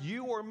not like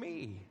you or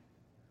me.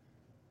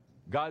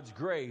 God's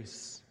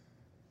grace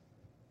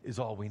is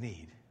all we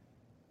need.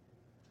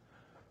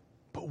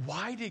 But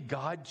why did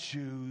God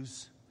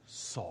choose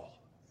Saul?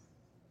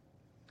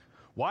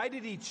 Why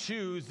did he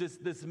choose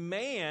this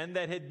man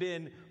that had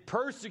been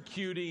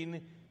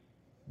persecuting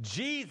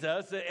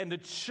Jesus and the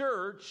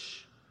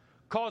church,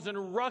 causing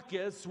a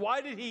ruckus?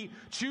 Why did he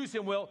choose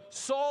him? Well,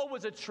 Saul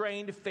was a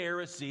trained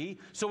Pharisee,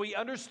 so he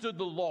understood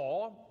the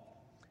law.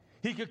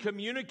 He could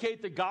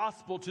communicate the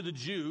gospel to the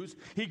Jews.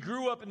 He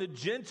grew up in the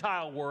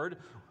Gentile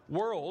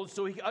world,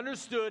 so he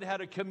understood how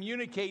to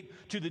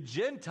communicate to the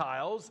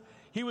Gentiles.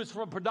 He was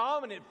from a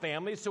predominant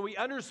family, so he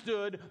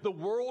understood the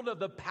world of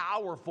the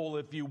powerful,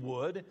 if you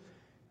would.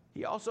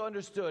 He also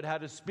understood how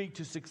to speak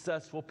to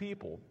successful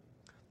people.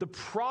 The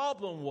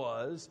problem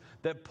was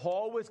that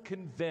Paul was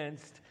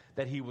convinced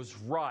that he was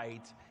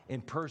right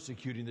in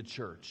persecuting the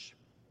church.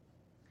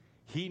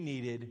 He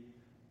needed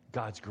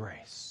God's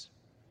grace.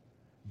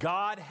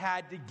 God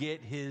had to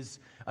get his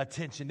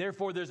attention.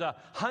 Therefore, there's a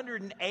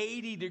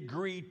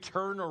 180-degree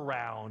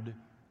turnaround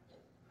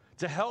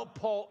to help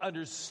Paul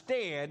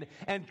understand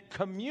and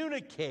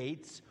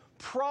communicate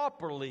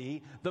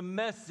properly the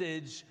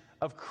message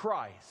of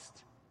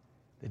Christ.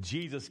 That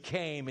Jesus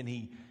came and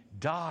he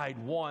died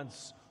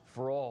once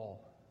for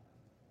all.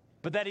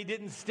 But that he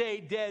didn't stay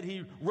dead.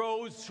 He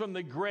rose from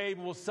the grave.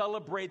 We'll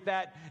celebrate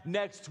that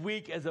next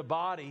week as a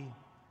body.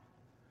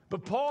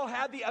 But Paul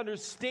had the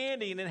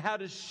understanding and how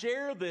to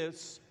share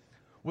this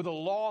with a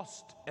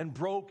lost and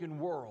broken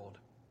world.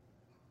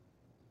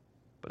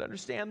 But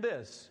understand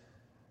this.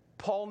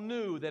 Paul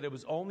knew that it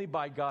was only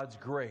by God's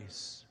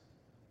grace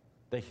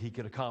that he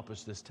could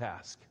accomplish this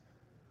task.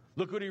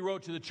 Look what he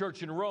wrote to the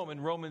church in Rome,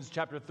 in Romans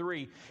chapter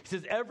 3. He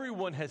says,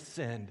 "Everyone has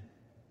sinned."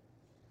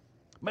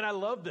 Man, I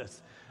love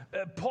this.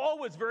 Paul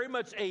was very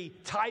much a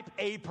type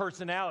A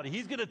personality.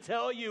 He's going to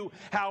tell you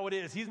how it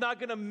is. He's not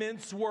going to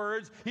mince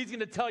words. He's going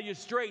to tell you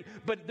straight.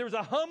 But there's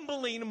a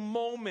humbling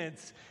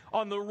moment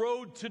on the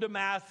road to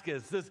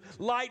Damascus. This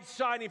light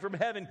shining from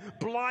heaven,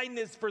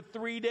 blindness for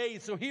 3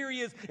 days. So here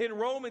he is in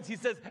Romans. He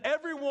says,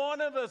 every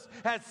one of us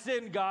has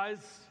sinned, guys.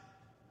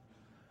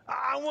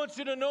 I want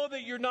you to know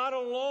that you're not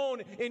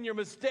alone in your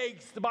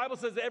mistakes. The Bible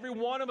says that every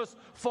one of us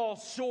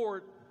falls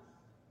short.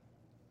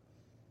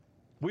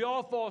 We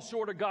all fall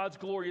short of God's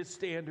glorious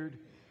standard.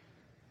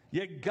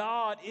 Yet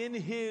God, in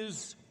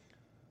his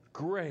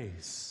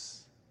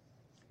grace,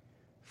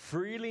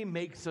 freely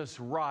makes us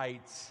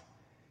right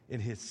in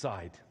his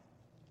sight.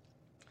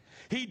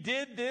 He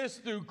did this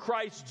through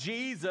Christ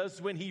Jesus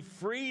when he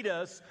freed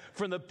us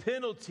from the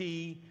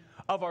penalty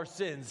of our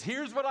sins.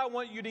 Here's what I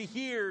want you to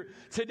hear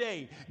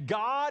today.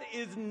 God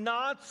is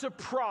not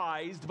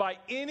surprised by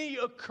any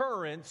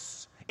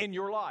occurrence in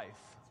your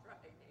life.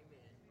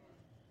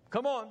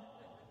 Come on.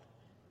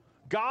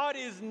 God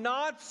is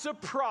not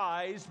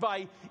surprised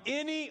by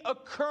any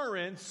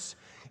occurrence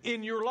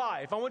in your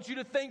life. I want you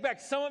to think back.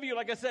 Some of you,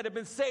 like I said, have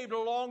been saved a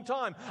long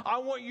time. I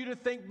want you to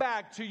think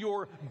back to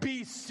your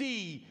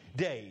BC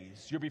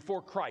days, your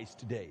before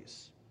Christ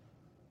days.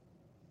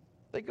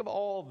 Think of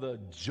all the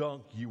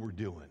junk you were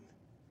doing.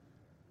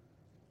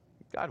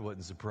 God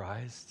wasn't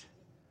surprised.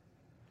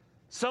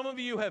 Some of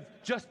you have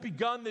just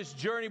begun this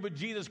journey with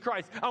Jesus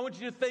Christ. I want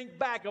you to think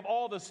back of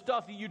all the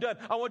stuff that you've done.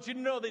 I want you to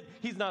know that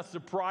he's not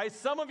surprised.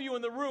 Some of you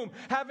in the room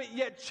haven't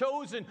yet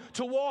chosen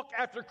to walk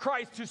after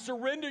Christ, to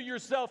surrender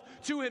yourself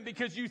to him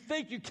because you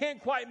think you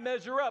can't quite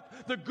measure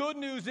up. The good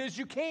news is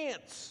you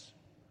can't.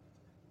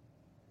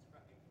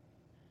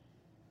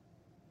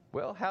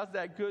 Well, how's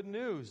that good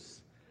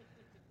news?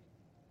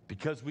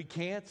 Because we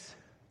can't,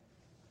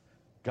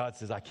 God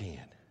says, I can.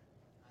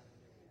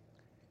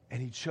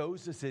 And he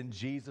chose us in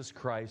Jesus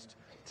Christ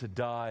to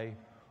die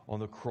on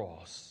the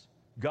cross.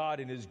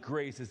 God in his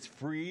grace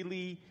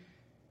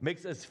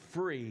makes us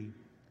free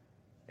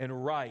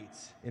and right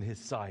in his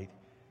sight.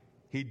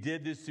 He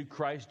did this through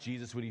Christ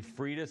Jesus when he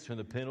freed us from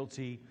the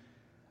penalty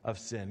of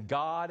sin.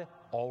 God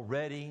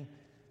already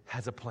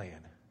has a plan.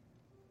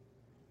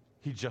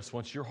 He just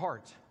wants your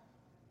heart.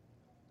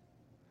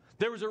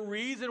 There was a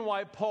reason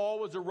why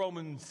Paul was a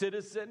Roman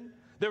citizen.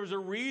 There was a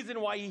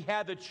reason why he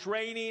had the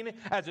training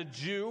as a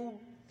Jew.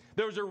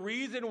 There was a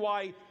reason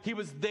why he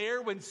was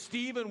there when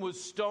Stephen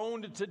was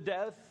stoned to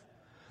death.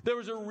 There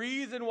was a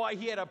reason why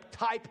he had a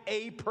type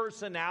A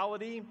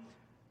personality.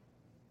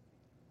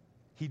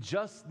 He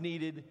just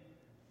needed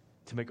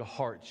to make a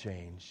heart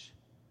change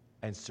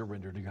and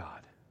surrender to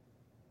God.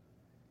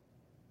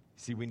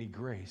 See, we need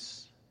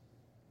grace.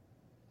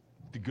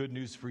 The good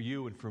news for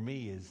you and for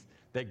me is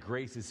that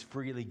grace is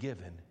freely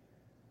given,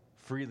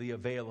 freely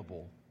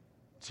available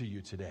to you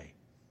today.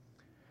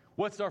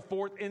 What's our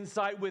fourth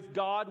insight with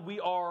God? We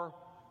are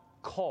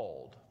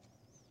called.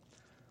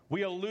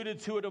 We alluded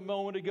to it a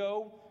moment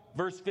ago,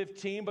 verse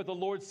 15, but the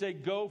Lord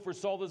said, go, for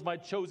Saul is my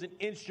chosen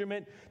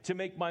instrument to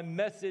make my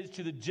message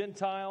to the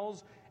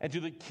Gentiles and to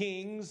the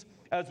kings,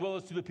 as well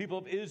as to the people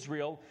of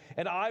Israel,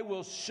 and I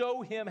will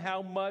show him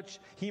how much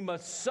he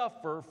must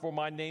suffer for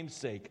my name's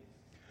sake.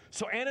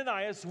 So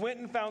Ananias went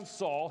and found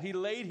Saul. He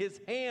laid his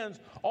hands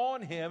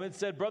on him and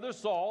said, Brother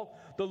Saul,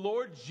 the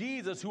Lord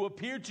Jesus, who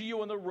appeared to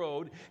you on the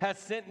road, has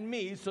sent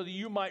me so that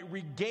you might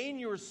regain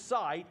your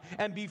sight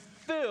and be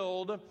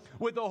filled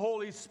with the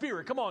Holy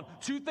Spirit. Come on,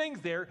 two things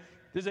there.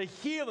 There's a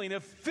healing, a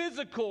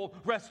physical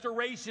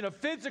restoration, a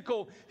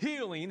physical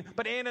healing.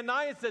 But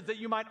Ananias says that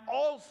you might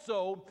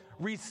also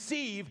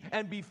receive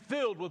and be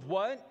filled with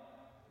what?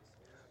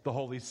 The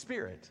Holy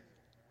Spirit.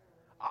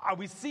 Are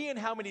we seeing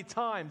how many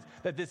times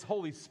that this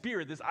Holy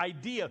Spirit, this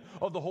idea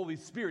of the Holy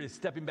Spirit is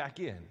stepping back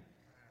in?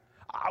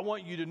 I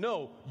want you to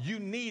know you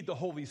need the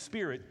Holy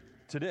Spirit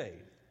today.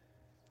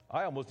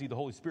 I almost need the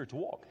Holy Spirit to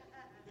walk.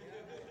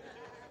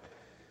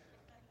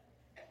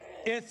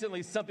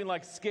 Instantly, something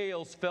like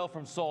scales fell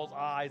from Saul's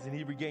eyes and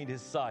he regained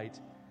his sight.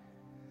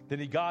 Then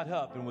he got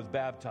up and was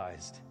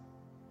baptized.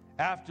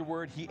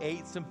 Afterward, he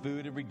ate some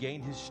food and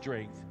regained his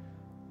strength.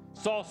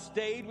 Saul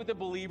stayed with the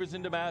believers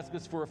in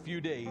Damascus for a few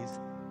days,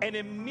 and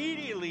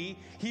immediately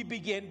he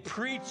began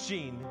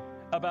preaching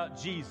about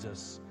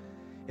Jesus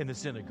in the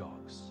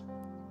synagogues.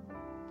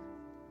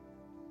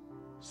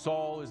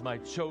 Saul is my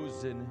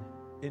chosen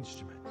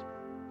instrument.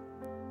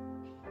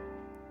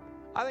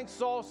 I think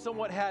Saul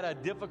somewhat had a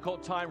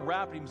difficult time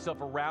wrapping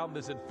himself around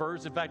this at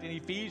first. In fact, in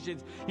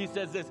Ephesians, he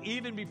says this,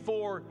 even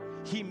before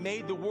he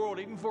made the world,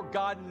 even before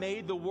God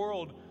made the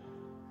world,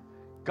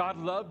 God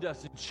loved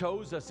us and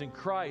chose us in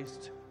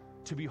Christ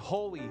to be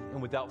holy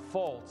and without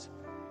fault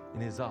in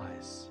his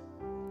eyes.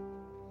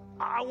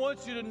 I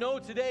want you to know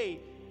today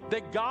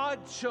that God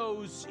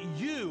chose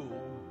you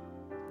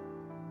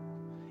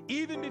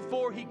even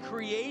before he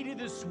created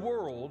this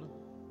world.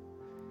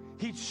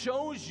 He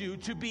chose you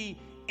to be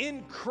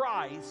in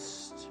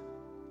Christ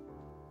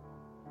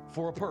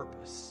for a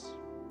purpose.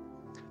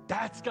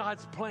 That's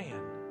God's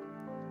plan.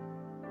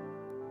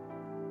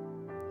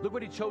 Look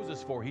what he chose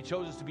us for. He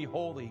chose us to be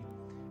holy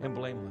and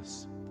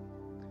blameless.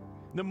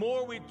 The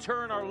more we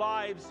turn our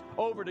lives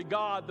over to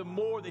God, the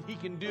more that he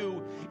can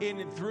do in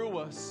and through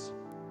us.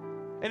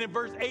 And in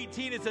verse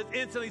 18, it says,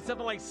 instantly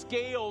something like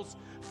scales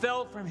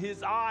fell from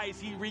his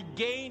eyes. He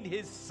regained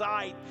his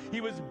sight.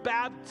 He was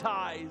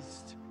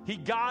baptized. He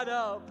got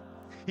up.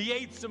 He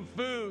ate some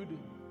food.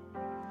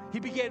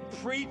 He began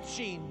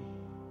preaching,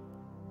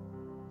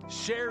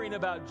 sharing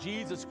about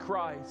Jesus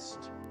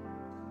Christ.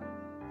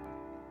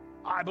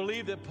 I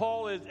believe that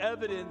Paul is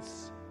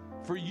evidence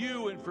for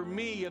you and for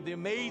me of the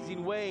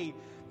amazing way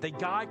that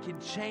God can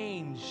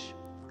change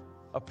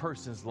a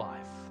person's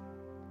life.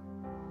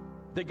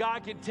 That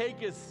God can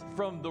take us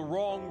from the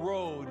wrong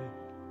road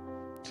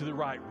to the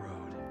right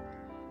road.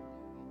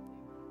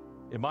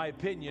 In my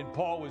opinion,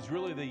 Paul was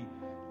really the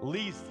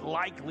least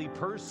likely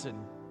person.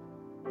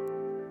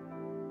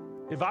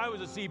 If I was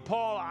to see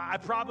Paul, I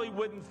probably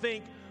wouldn't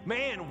think,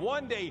 man,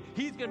 one day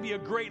he's going to be a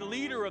great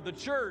leader of the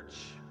church.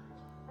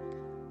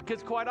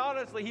 Because quite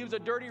honestly, he was a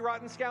dirty,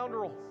 rotten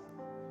scoundrel.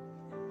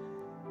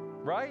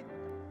 Right?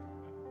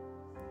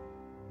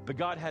 But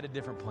God had a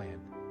different plan.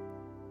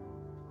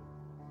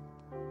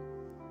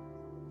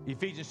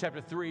 Ephesians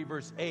chapter 3,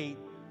 verse 8,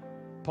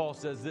 Paul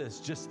says this,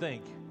 just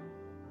think,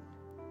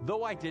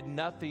 though I did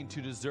nothing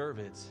to deserve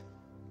it,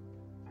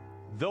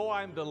 though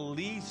I'm the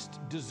least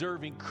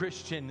deserving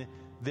Christian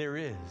there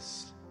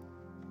is,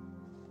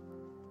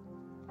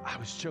 I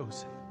was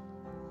chosen.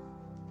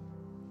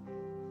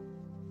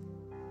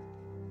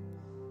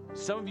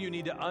 Some of you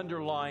need to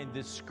underline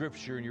this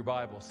scripture in your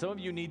Bible. Some of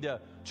you need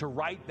to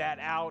write that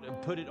out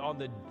and put it on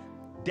the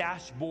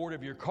dashboard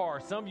of your car.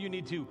 Some of you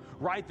need to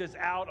write this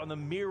out on the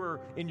mirror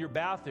in your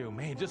bathroom.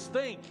 Man, just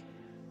think.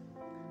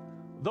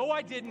 Though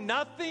I did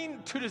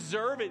nothing to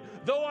deserve it,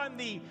 though I'm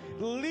the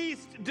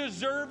least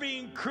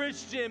deserving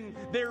Christian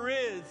there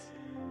is,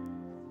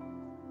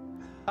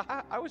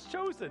 I was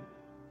chosen.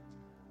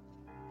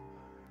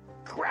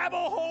 Grab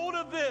a hold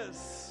of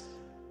this.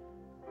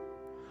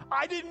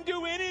 I didn't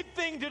do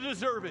anything to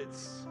deserve it.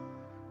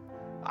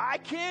 I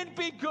can't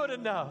be good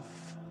enough.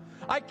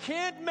 I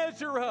can't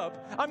measure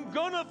up. I'm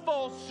going to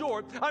fall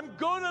short. I'm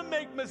going to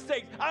make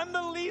mistakes. I'm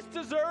the least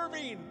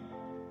deserving.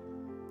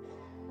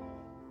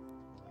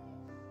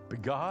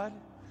 But God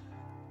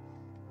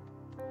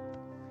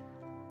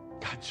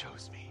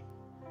chose me.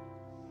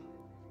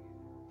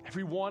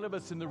 Every one of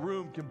us in the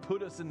room can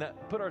put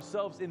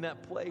ourselves in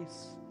that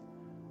place.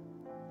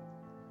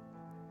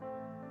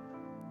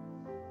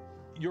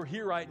 You're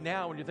here right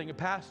now and you're thinking,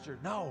 Pastor,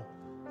 no,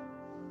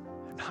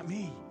 not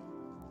me.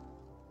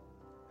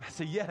 I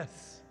say,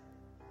 yes,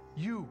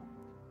 you.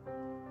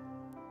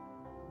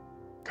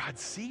 God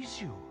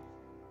sees you.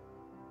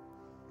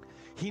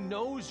 He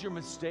knows your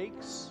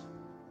mistakes.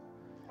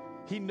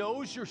 He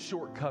knows your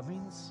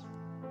shortcomings.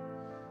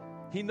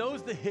 He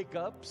knows the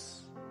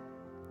hiccups.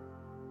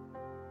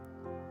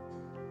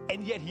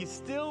 And yet he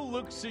still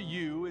looks at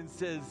you and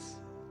says,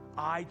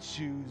 I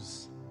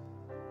choose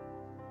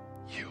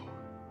you.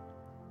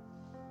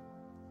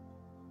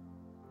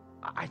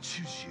 I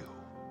choose you.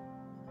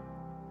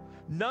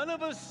 None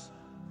of us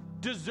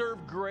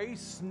deserve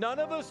grace. None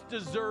of us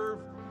deserve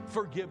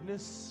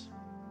forgiveness.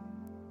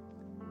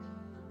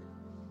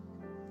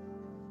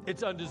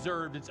 It's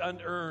undeserved. It's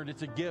unearned.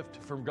 It's a gift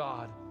from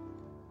God.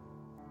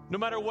 No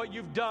matter what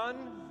you've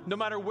done, no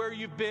matter where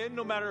you've been,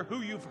 no matter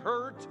who you've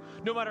hurt,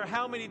 no matter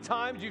how many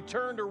times you've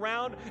turned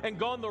around and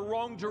gone the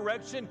wrong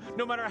direction,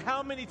 no matter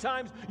how many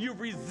times you've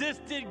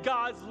resisted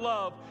God's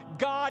love,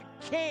 God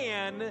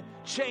can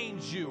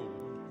change you.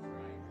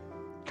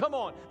 Come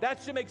on,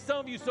 that should make some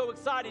of you so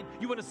excited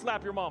you want to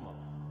slap your mama.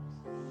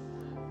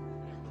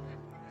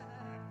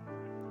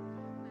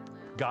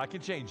 God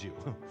can change you.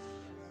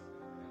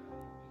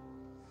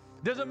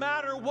 Doesn't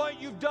matter what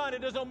you've done.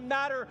 It doesn't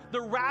matter the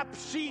rap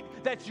sheet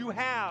that you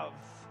have.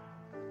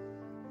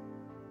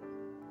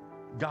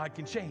 God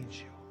can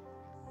change you.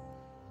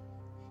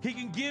 He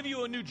can give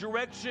you a new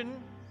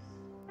direction.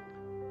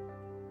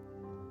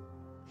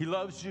 He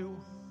loves you.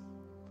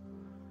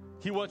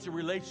 He wants a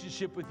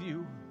relationship with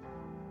you.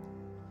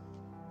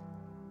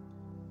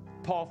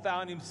 Paul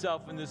found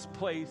himself in this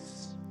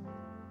place.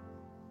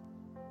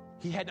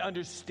 He had to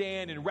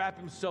understand and wrap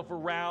himself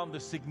around the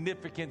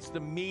significance,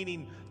 the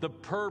meaning, the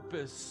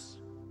purpose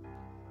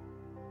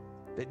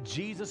that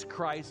Jesus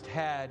Christ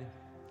had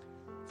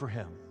for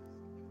him.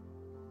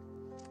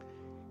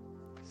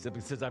 He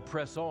simply says, I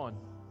press on.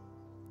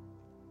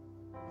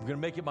 I'm going to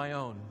make it my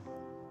own.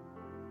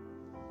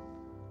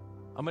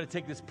 I'm going to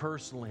take this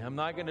personally. I'm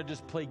not going to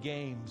just play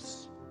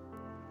games.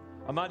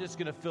 I'm not just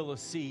going to fill a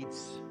seat.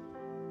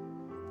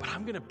 But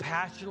I'm going to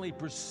passionately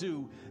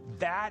pursue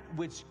that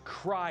which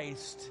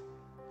Christ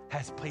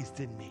has placed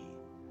in me.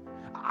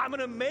 I'm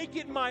going to make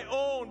it my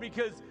own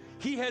because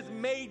he has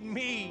made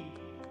me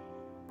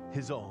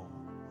his own.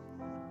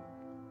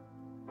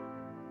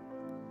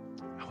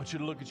 I want you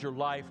to look at your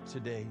life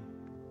today.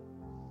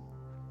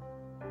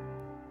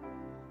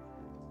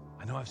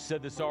 I know I've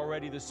said this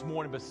already this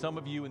morning, but some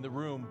of you in the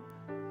room,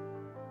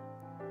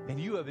 and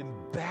you have been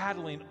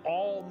battling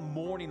all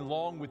morning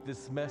long with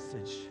this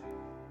message.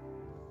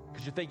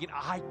 Because you're thinking,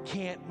 I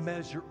can't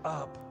measure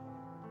up.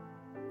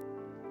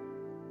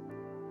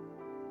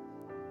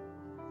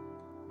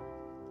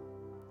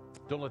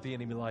 Don't let the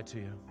enemy lie to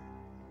you.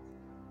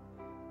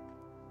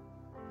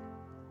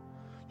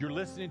 You're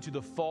listening to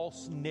the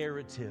false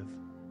narrative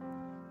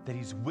that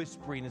he's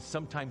whispering and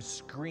sometimes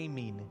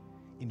screaming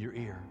in your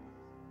ear.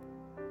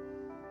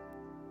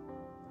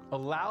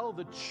 Allow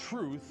the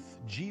truth,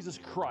 Jesus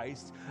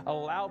Christ,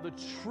 allow the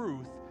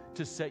truth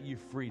to set you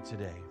free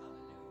today.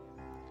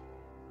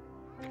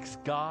 Because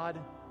God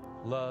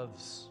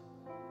loves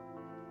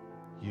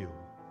you.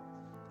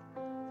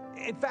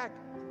 In fact,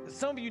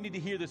 some of you need to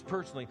hear this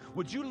personally.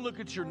 Would you look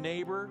at your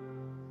neighbor?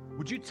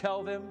 Would you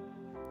tell them,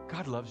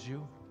 God loves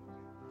you.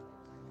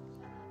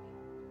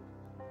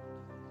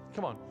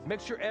 Come on, make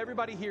sure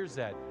everybody hears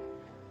that.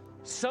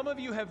 Some of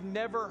you have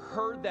never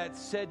heard that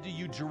said to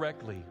you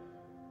directly.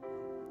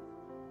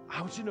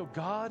 I want you to know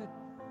God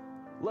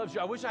loves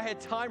you. I wish I had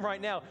time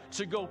right now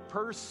to go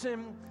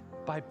person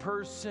by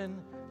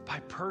person by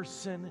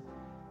person.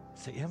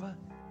 Say, Emma,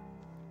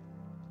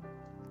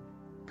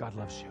 God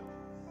loves you.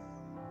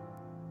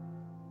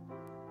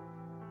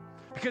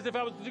 Because if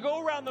I was to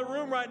go around the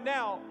room right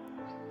now,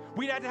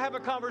 we'd have to have a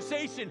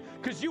conversation,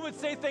 because you would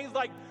say things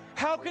like,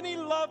 how can he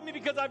love me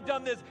because I've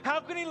done this? How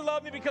can he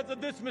love me because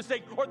of this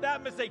mistake or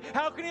that mistake?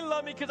 How can he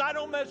love me because I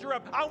don't measure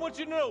up? I want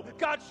you to know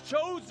God's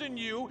chosen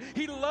you.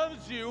 He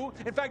loves you.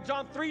 In fact,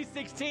 John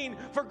 3:16,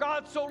 for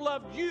God so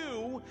loved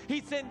you,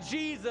 he sent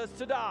Jesus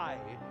to die.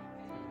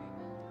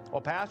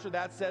 Well, Pastor,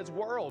 that says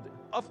world.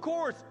 Of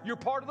course, you're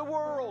part of the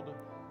world.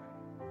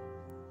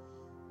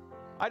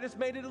 I just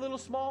made it a little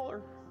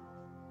smaller.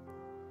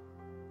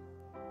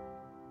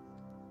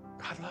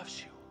 God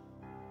loves you.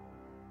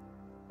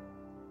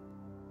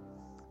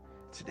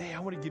 Today, I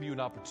want to give you an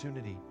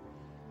opportunity.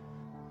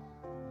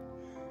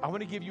 I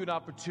want to give you an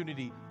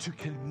opportunity to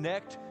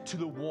connect to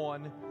the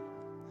one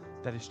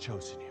that has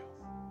chosen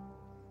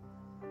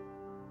you.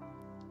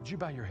 Would you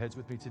bow your heads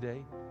with me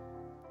today?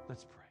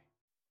 Let's pray.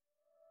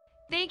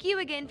 Thank you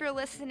again for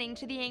listening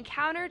to the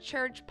Encounter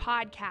Church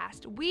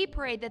podcast. We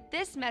pray that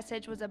this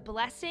message was a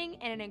blessing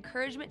and an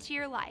encouragement to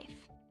your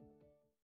life.